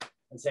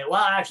and say,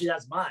 well, actually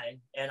that's mine,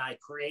 and I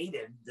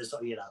created this,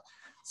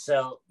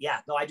 So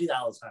yeah, no, I do that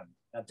all the time.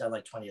 I've done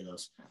like 20 of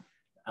those.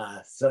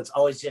 So it's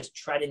always just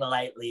treading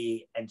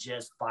lightly and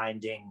just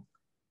finding,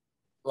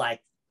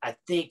 like, I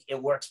think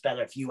it works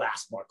better if you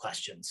ask more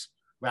questions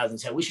rather than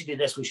say, we should do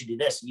this, we should do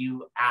this.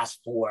 You ask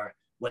for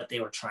what they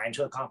were trying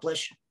to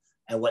accomplish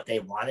and what they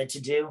wanted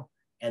to do,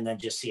 and then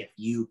just see if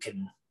you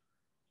can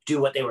do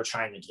what they were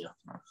trying to do.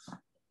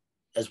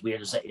 As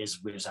weird as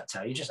that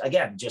sounds, you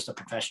just a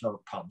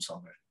professional problem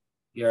solver.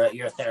 You're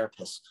a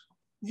therapist.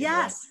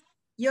 Yes.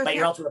 But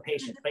you're also a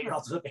patient. But you're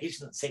also a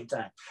patient at the same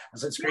time.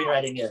 That's what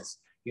screenwriting is.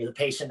 You're the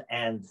patient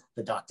and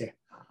the doctor.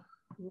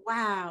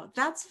 Wow,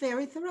 that's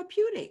very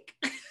therapeutic.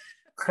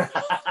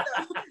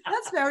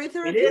 That's very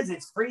therapeutic. It is.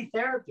 It's free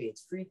therapy.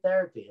 It's free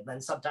therapy. And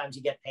then sometimes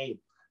you get paid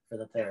for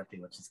the therapy,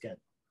 which is good.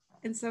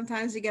 And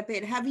sometimes you get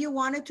paid. Have you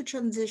wanted to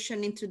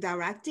transition into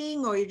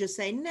directing, or you just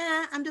say,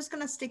 nah, I'm just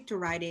going to stick to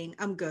writing.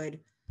 I'm good.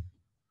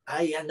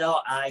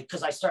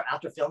 Because I started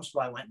after film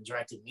school, I went and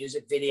directed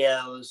music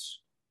videos,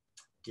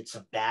 did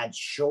some bad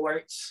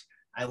shorts.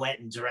 I went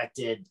and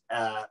directed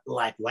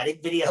like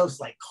wedding videos,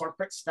 like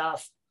corporate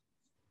stuff.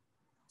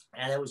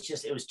 And it was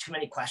too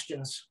many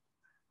questions.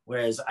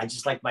 Whereas I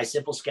just like my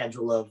simple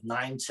schedule of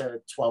 9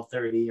 to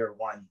 12:30 or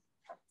 1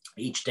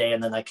 each day.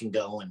 And then I can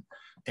go and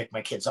pick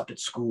my kids up at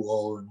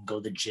school and go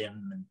to the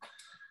gym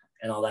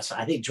and all that stuff.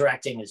 I think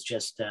directing is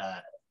just,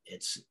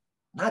 it's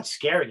not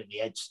scary to me.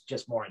 It's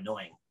just more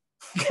annoying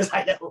because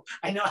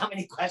I know how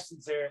many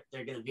questions they're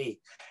going to be.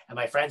 And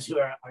my friends who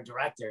are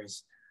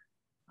directors,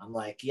 I'm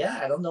like, yeah,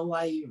 I don't know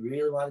why you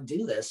really want to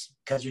do this,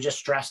 because you're just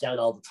stressed out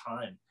all the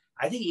time.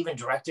 I think even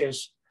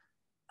directors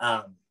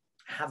have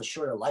a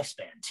shorter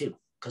lifespan too,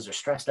 because they're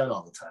stressed out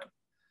all the time.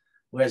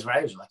 Whereas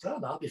writers are like, oh,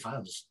 no, I'll be fine.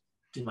 I'll just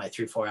do my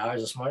 3-4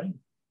 hours this morning,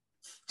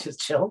 just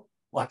chill,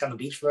 walk on the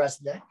beach for the rest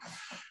of the day.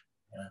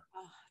 Yeah.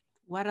 Oh,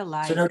 what a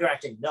life. So no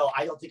directing. No,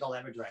 I don't think I'll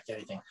ever direct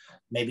anything.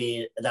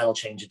 Maybe that'll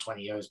change in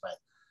 20 years, but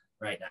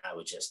right now that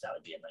would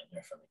be a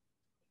nightmare for me.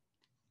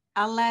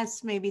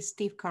 Unless maybe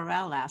Steve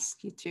Carell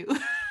asks you to.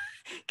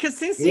 Because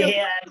since you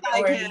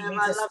like him,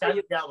 I love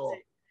stunt double.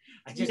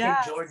 I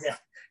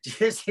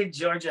just in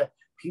Georgia,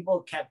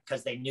 people kept,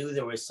 because they knew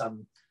there was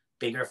some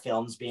bigger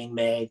films being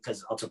made,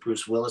 because also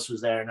Bruce Willis was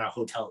there in our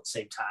hotel at the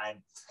same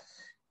time.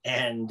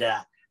 And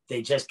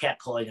they just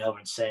kept pulling over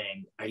and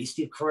saying, "Are you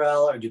Steve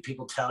Carell? Or do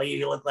people tell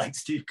you look like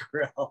Steve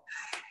Carell?"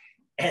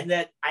 And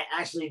then I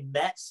actually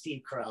met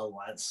Steve Carell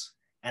once,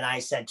 and I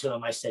said to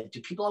him, I said, "Do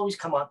people always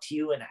come up to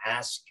you and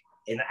ask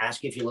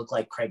you if you look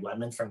like Kraig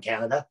Wenman from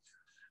Canada?"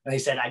 And he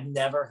said, "I've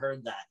never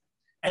heard that."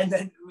 And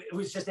then it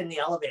was just in the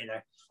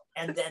elevator.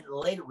 And then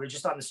later, we were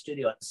just on the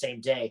studio at the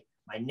same day.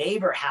 My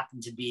neighbor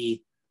happened to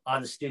be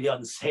on the studio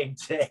on the same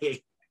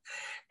day.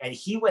 And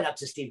he went up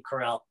to Steve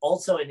Carell,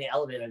 also in the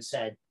elevator, and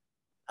said,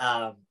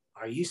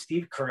 "Are you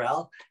Steve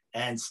Carell?"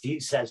 And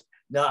Steve says,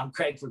 "No, I'm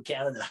Kraig from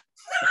Canada."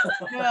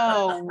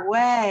 No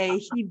way.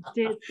 He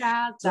did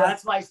that. So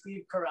that's my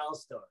Steve Carell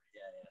story.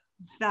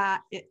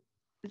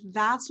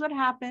 That's what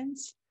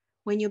happens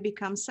when you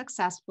become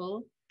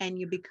successful and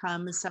you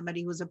become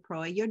somebody who's a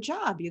pro at your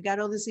job. You got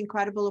all these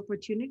incredible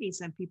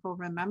opportunities and people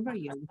remember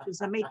you, which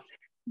is amazing.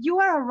 You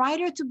are a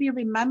writer to be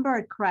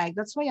remembered, Kraig.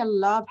 That's why I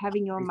love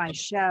having you on my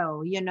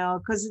show,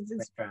 because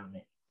it's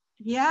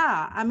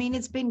yeah, I mean,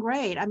 it's been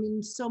great. I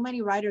mean, so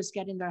many writers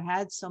get in their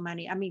heads,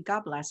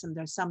 God bless them.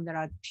 There's some that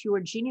are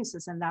pure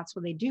geniuses and that's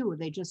what they do.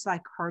 They just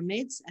like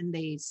hermits and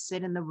they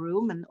sit in the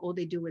room and all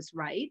they do is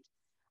write.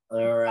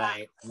 All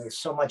right. And there's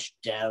so much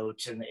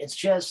doubt, and it's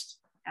just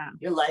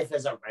your life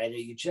as a writer,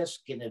 you're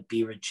just going to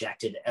be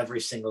rejected every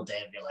single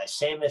day of your life.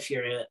 Same if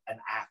you're an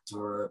actor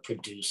or a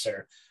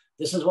producer.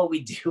 This is what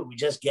we do. We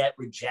just get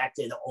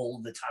rejected all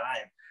the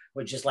time.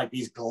 We're just like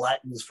these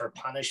gluttons for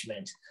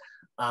punishment.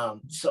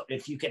 So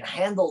if you can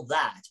handle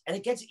that, and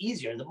it gets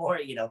easier, the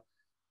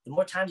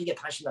more times you get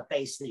punched in the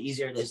face, the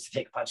easier it is to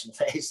take a punch in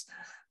the face.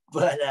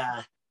 But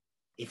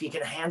if you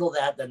can handle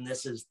that, then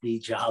this is the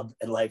job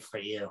in life for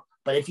you.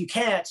 But if you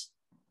can't,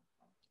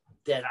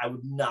 then I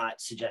would not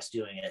suggest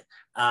doing it.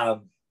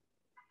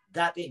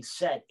 That being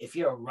said, if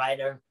you're a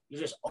writer,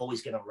 you're just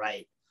always going to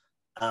write.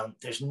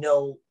 There's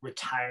no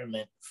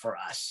retirement for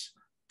us.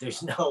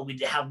 We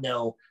have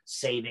no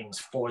savings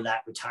for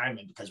that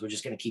retirement because we're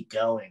just going to keep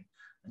going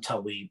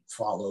until we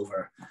fall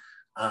over.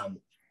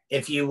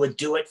 If you would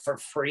do it for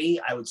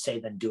free, I would say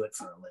then do it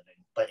for a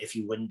living. But if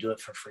you wouldn't do it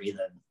for free,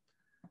 then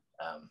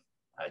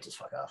I would just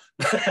fuck off.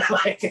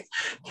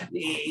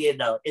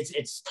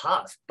 It's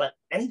tough, but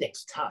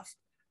anything's tough.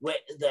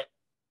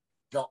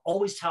 They'll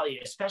always tell you,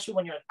 especially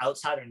when you're an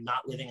outsider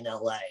not living in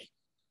LA,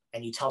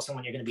 and you tell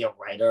someone you're going to be a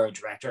writer, a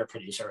director, a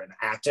producer, an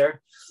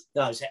actor,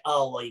 they'll say,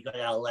 "Oh, well, you go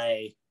to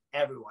LA,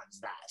 everyone's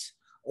that."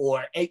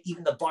 Or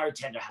even the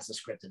bartender has a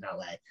script in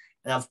LA.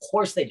 And of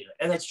course they do.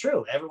 And it's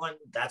true.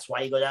 That's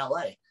why you go to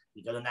LA.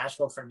 You go to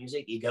Nashville for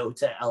music, you go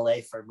to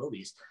LA for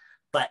movies.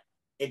 But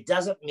it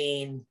doesn't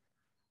mean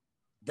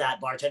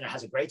that bartender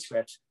has a great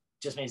script.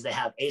 It just means they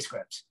have a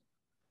script.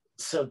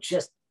 So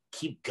just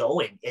keep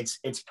going. It's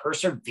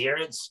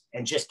perseverance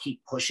and just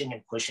keep pushing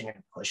and pushing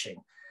and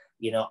pushing.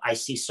 I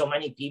see so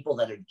many people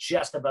that are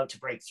just about to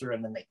break through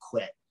and then they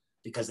quit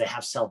because they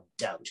have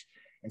self-doubt.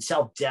 And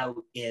self-doubt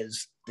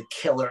is the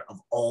killer of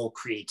all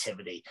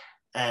creativity.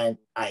 And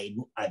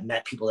I've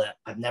met people that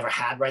I've never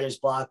had writer's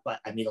block, but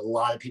I meet a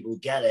lot of people who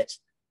get it.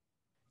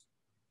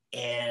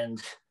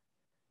 And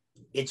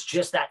it's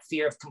just that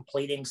fear of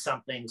completing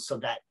something so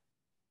that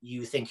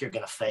you think you're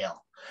going to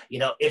fail.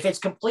 If it's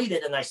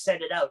completed and I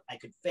send it out, I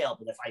could fail.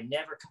 But if I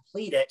never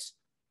complete it,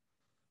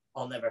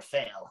 I'll never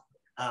fail.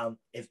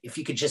 If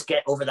you could just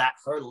get over that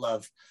hurdle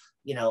of,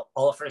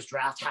 all a first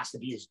draft has to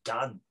be is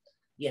done.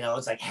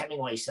 It's like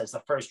Hemingway says,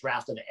 the first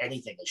draft of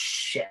anything is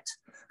shit.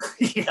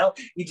 You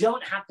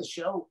don't have to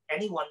show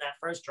anyone that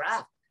first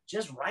draft.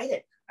 Just write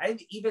it. I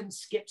even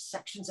skip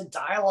sections of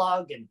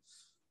dialogue and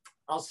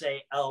I'll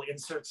say, "Oh,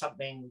 insert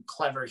something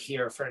clever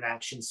here for an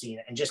action scene,"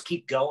 and just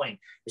keep going.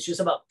 It's just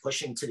about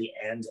pushing to the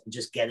end and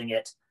just getting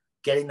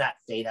that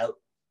fade out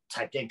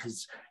type thing.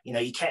 Because,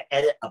 you can't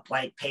edit a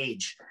blank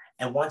page.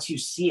 And once you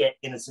see it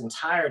in its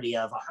entirety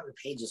of 100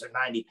 pages or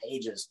 90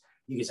 pages,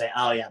 you can say,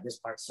 "Oh yeah, this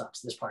part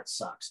sucks. This part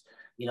sucks."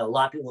 A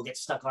lot of people get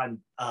stuck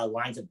on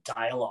lines of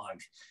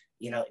dialogue.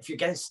 If you're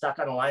getting stuck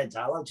on a line of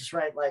dialogue, just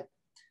write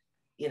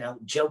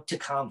joke to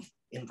come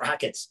in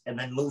brackets and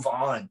then move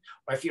on.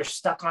 Or if you're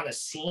stuck on a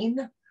scene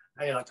and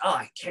you're like, "Oh,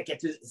 I can't get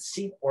through the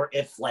scene," or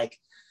if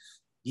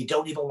you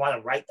don't even want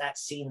to write that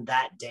scene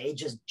that day,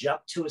 just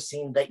jump to a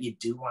scene that you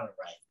do want to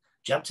write.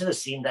 Jump to the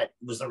scene that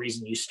was the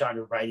reason you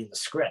started writing the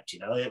script,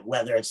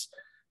 whether it's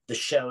the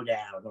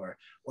showdown or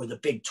the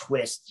big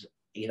twist,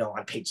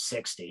 on page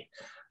 60.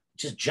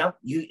 Just jump.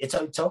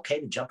 It's okay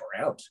to jump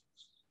around,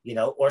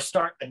 or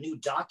start a new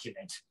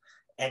document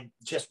and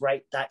just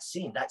write that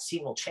scene. That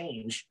scene will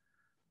change,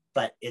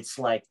 but it's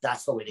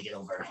that's the way to get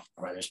over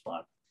writer's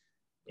block.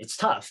 It's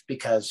tough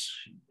because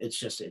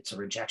it's a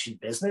rejection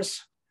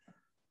business.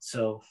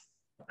 So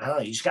I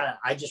don't know.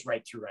 I just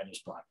write through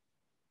writer's block,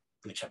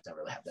 which I've never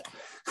really had that.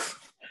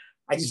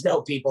 I just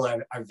know people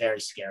are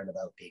very scared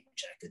about being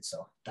rejected.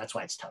 So that's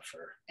why it's tough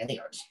for any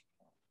artist.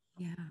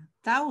 Yeah,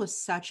 that was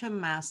such a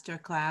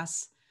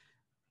masterclass.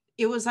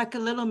 It was like a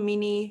little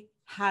mini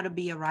how to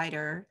be a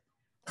writer.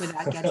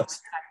 without getting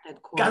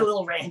affected. Got a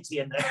little ranty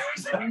in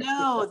there.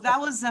 No, that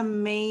was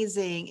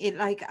amazing. It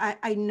like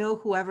I know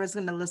whoever's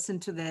going to listen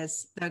to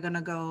this, they're going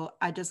to go,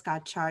 I just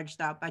got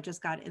charged up. I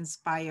just got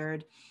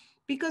inspired,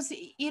 because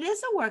it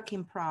is a work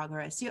in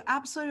progress. You're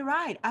absolutely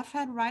right. I've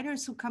had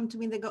writers who come to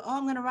me, they go, oh,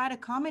 I'm going to write a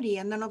comedy.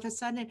 And then all of a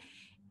sudden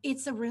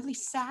it's a really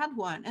sad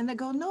one. And they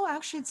go, no,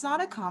 actually, it's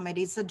not a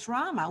comedy. It's a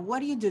drama.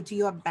 What do? Do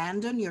you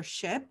abandon your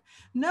ship?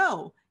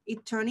 No,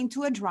 it turned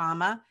into a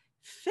drama.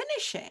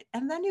 Finish it.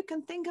 And then you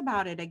can think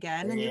about it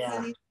again. And you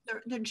can eat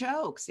the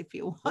jokes if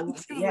you want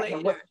to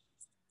later.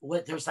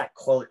 There's that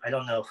quote. I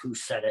don't know who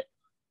said it.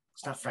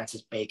 It's not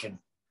Francis Bacon.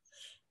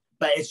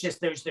 But it's just,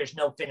 there's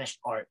no finished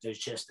art. There's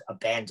just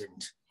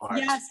abandoned art.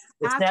 Yes,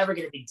 it's never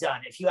going to be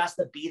done. If you ask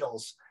the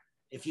Beatles,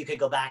 if you could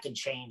go back and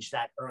change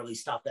that early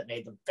stuff that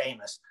made them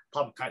famous,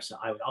 Paul McCartney said,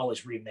 I would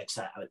always remix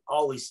that. I would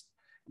always,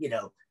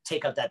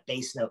 take out that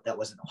bass note that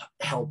wasn't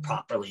held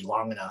properly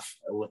long enough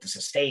with the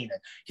sustain. And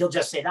he'll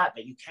just say that,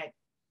 but you can't,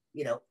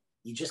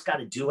 you just got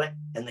to do it.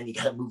 And then you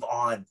got to move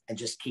on and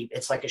just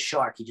it's like a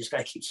shark. You just got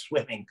to keep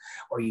swimming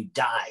or you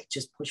die.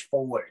 Just push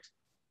forward.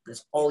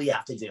 That's all you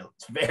have to do.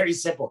 It's very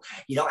simple.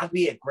 You don't have to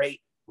be a great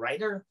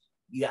writer.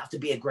 You have to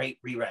be a great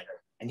rewriter.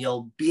 And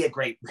you'll be a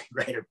great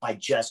rewriter by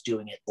just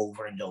doing it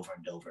over and over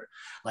and over.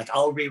 Like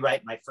I'll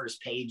rewrite my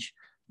first page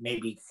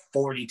maybe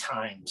 40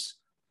 times,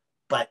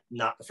 but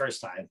not the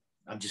first time.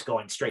 I'm just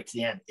going straight to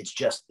the end. It's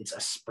a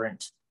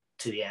sprint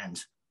to the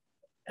end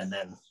and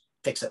then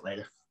fix it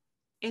later.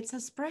 It's a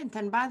sprint.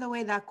 And by the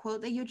way, that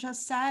quote that you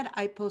just said,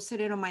 I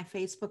posted it on my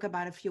Facebook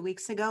about a few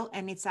weeks ago,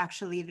 and it's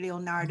actually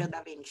Leonardo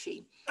da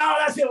Vinci. Oh,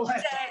 that's it.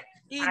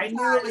 I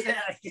knew it was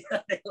that.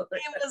 It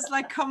was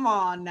like, come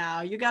on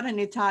now, you got an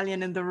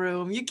Italian in the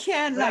room. You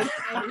can't like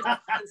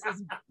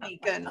Francis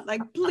Bacon.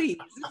 Like, please,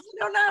 it's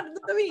Leonardo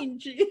da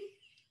Vinci.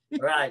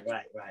 Right.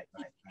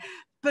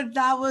 But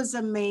that was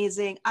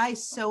amazing. I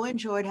so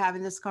enjoyed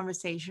having this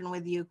conversation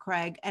with you,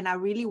 Kraig, and I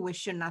really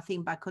wish you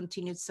nothing but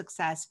continued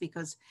success,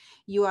 because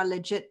you are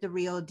legit the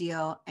real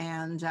deal.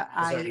 And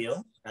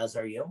As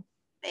are you.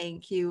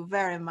 Thank you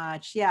very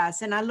much.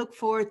 Yes, and I look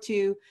forward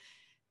to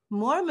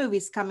more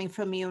movies coming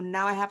from you.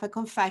 Now I have a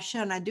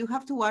confession. I do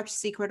have to watch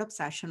Secret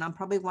Obsession. I'm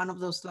probably one of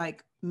those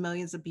like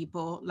millions of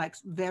people, like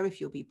very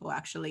few people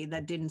actually,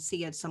 that didn't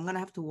see it. So I'm gonna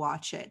have to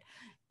watch it.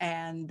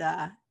 And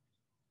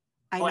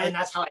and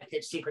that's how I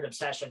pitched Secret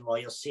Obsession. Well,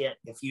 you'll see it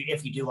if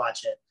you do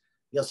watch it.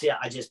 You'll see it.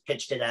 I just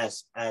pitched it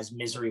as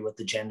Misery with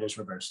the genders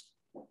reversed.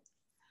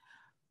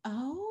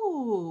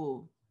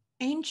 Oh,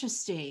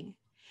 interesting.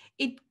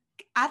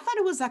 I thought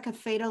it was like a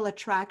Fatal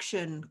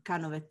Attraction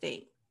kind of a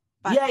thing.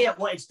 But yeah.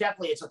 Well,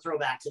 it's a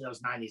throwback to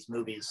those 90s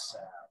movies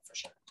for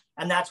sure.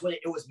 And that's what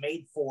it was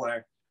made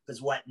for,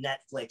 because what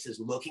Netflix is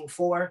looking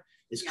for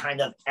is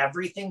kind of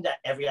everything that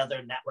every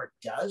other network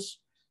does.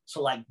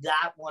 So like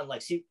that one,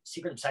 like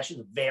Secret Obsession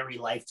is very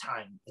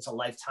Lifetime. It's a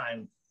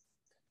Lifetime.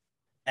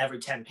 Every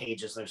 10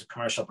 pages, there's a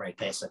commercial break,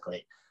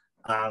 basically.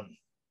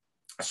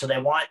 So they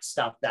want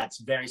stuff that's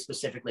very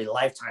specifically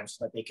Lifetime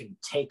so that they can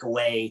take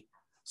away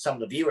some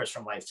of the viewers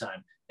from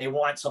Lifetime. They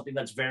want something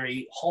that's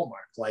very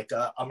Hallmark, like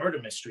a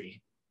murder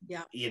mystery.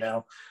 Yeah.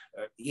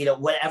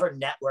 Whatever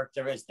network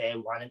there is, they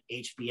want an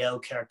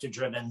HBO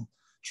character-driven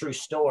true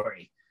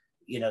story.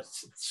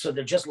 So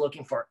they're just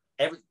looking for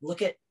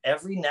look at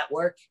every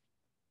network,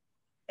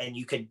 and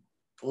you could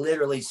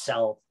literally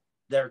sell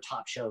their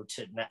top show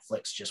to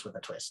Netflix just with a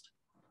twist.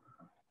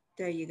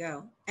 There you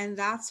go. And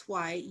that's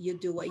why you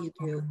do what you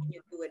do.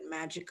 You do it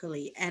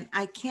magically. And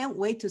I can't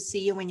wait to see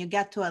you when you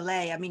get to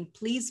LA. I mean,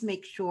 please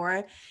make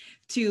sure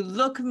to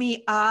look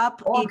me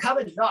up. Oh, I'm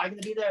coming. No, I'm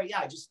going to be there. Yeah,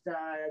 I just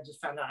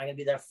found out I'm going to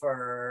be there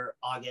for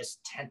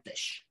August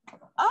 10th-ish.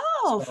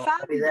 Oh, so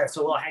I'll be there.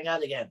 So we'll hang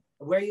out again.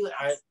 Where are you?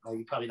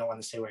 You probably don't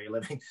want to say where you're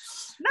living.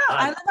 No,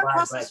 I live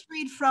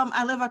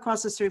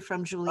across the street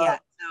from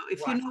Juliet. So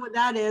if you know what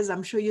that is,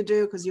 I'm sure you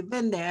do because you've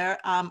been there.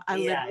 I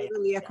live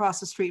literally across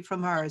the street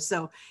from her.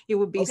 So it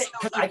would be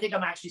I think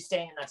I'm actually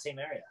staying in that same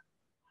area.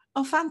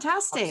 Oh,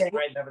 fantastic. I'm staying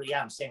right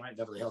in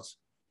Beverly Hills.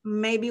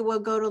 Maybe we'll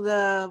go to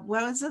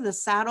the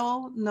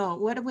Saddle? No,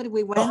 what did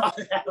we went?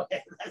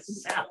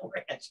 That's Saddle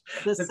Ranch.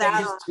 The Saddle.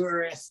 biggest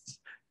tourist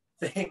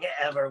thing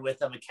ever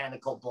with a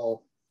mechanical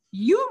bull.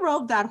 You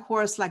rode that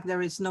horse like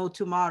there is no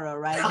tomorrow,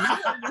 right?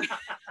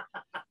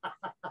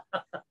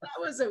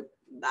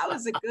 That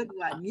was a good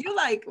one.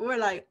 We're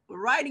like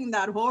riding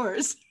that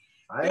horse.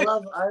 I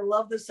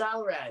love the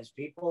Saddle Ranch.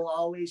 People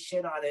always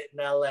shit on it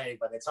in LA,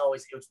 but it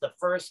was the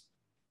first.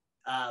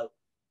 I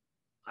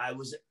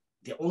was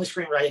the only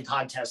screenwriting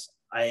contest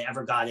I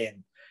ever got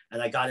in,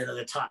 and I got into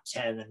the top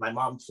 10, and my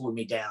mom flew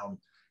me down,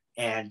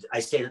 and I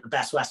stayed at the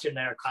Best Western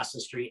there across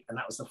the street, and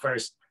that was the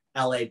first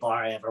LA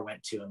bar I ever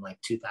went to in like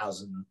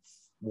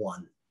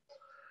 2001.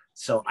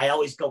 So I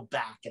always go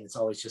back, and it's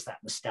always just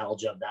that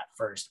nostalgia of that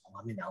first. Oh,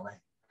 I'm in LA.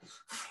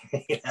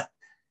 Yeah.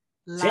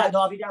 So yeah,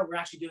 no, I'll be down. We're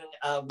actually doing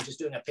we're just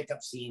doing a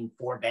pickup scene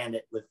for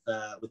Bandit with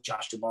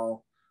Josh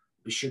Duhamel.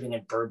 We're shooting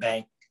in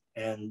Burbank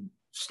and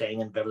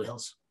staying in Beverly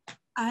Hills.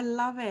 I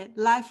love it.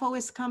 Life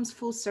always comes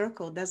full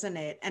circle, doesn't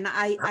it? And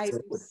I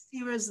Absolutely.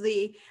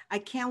 seriously, I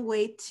can't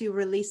wait to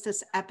release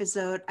this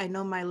episode. I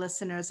know my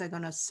listeners are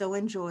going to so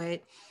enjoy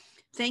it.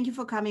 Thank you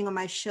for coming on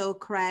my show,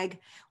 Kraig.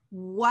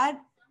 What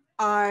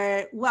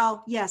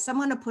well, yes, I'm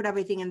going to put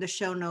everything in the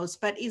show notes,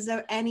 but is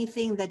there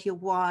anything that you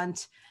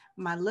want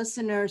my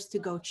listeners to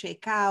go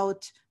check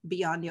out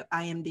beyond your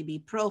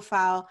IMDb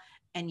profile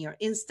and your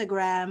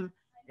Instagram?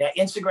 Yeah,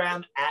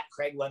 Instagram at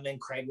Kraig Wenman,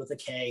 Kraig with a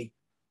K,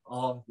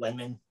 all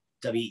Wenman,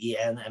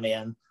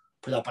 Wenman,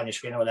 put up on your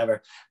screen or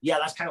whatever. Yeah,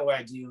 that's kind of where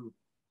I do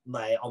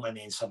all my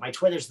main stuff. My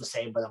Twitter's the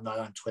same, but I'm not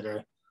on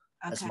Twitter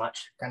as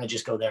much. Kind of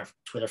just go there,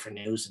 Twitter for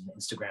news and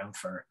Instagram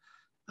for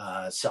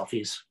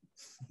selfies.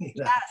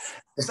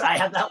 Yes. I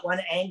have that one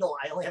angle.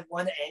 I only have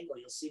one angle.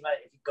 You'll see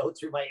if you go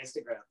through my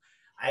Instagram,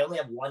 I only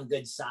have one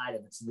good side,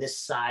 and it's this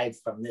side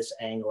from this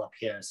angle up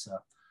here. So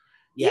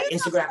yeah, You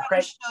Instagram. just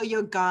want to show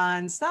your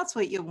guns. That's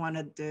what you want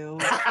to do.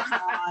 Come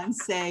on,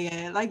 say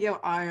it. Like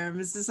your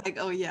arms. It's like,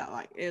 oh yeah,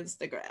 like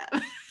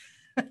Instagram.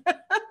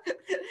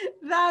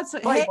 That's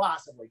what, quite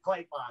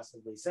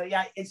possibly. So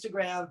yeah,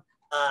 Instagram.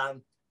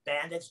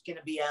 Bandit's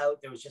gonna be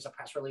out. There was just a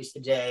press release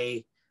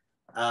today.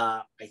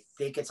 I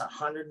think it's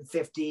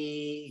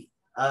 150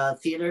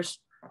 theaters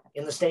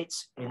in the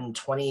States in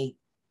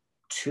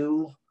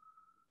 22,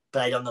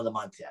 but I don't know the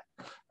month yet.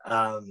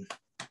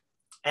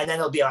 And then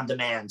it'll be on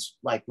demand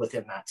like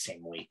within that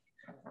same week.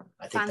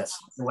 I think that's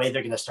the way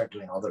they're going to start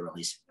doing all the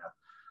releasing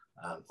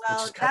now.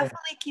 Well,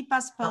 definitely keep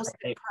us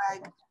posted,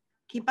 Kraig.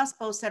 Keep us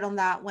posted on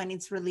that when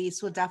it's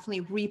released. We'll definitely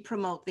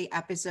re-promote the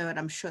episode.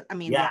 I'm sure,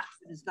 the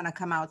episode is going to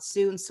come out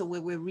soon, so we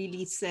will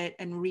release it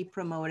and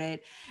re-promote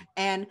it.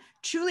 And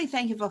truly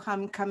thank you for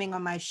coming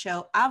on my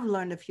show. I've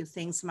learned a few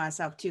things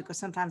myself too, because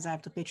sometimes I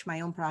have to pitch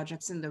my own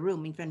projects in the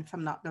room, even if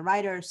I'm not the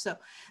writer. So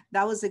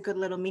that was a good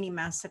little mini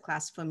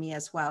masterclass for me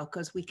as well,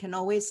 because we can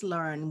always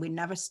learn. We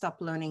never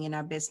stop learning in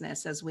our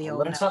business, as we all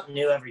learn know. Something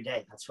new every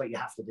day. That's what you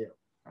have to do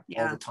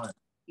all the time.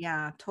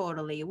 Yeah,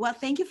 totally. Well,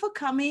 thank you for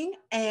coming,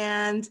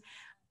 and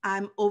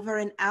I'm over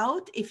and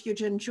out. If you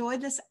enjoyed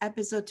this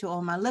episode, to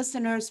all my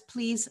listeners,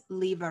 please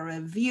leave a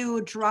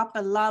review, drop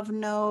a love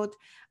note.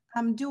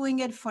 I'm doing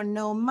it for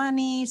no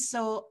money,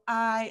 so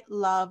I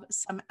love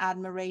some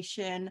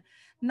admiration,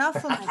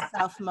 not for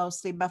myself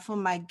mostly, but for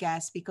my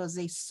guests, because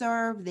they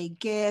serve, they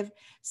give.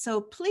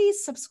 So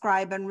please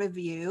subscribe and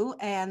review.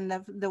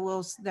 And the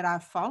ones that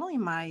are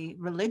following my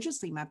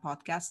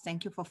podcast,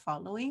 thank you for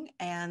following.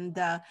 And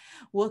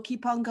we'll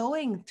keep on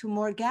going to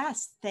more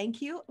guests.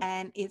 Thank you.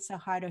 And it's a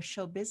harder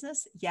show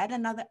business. Yet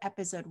another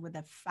episode with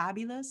a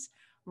fabulous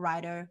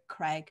writer,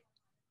 Kraig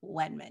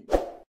Wenman.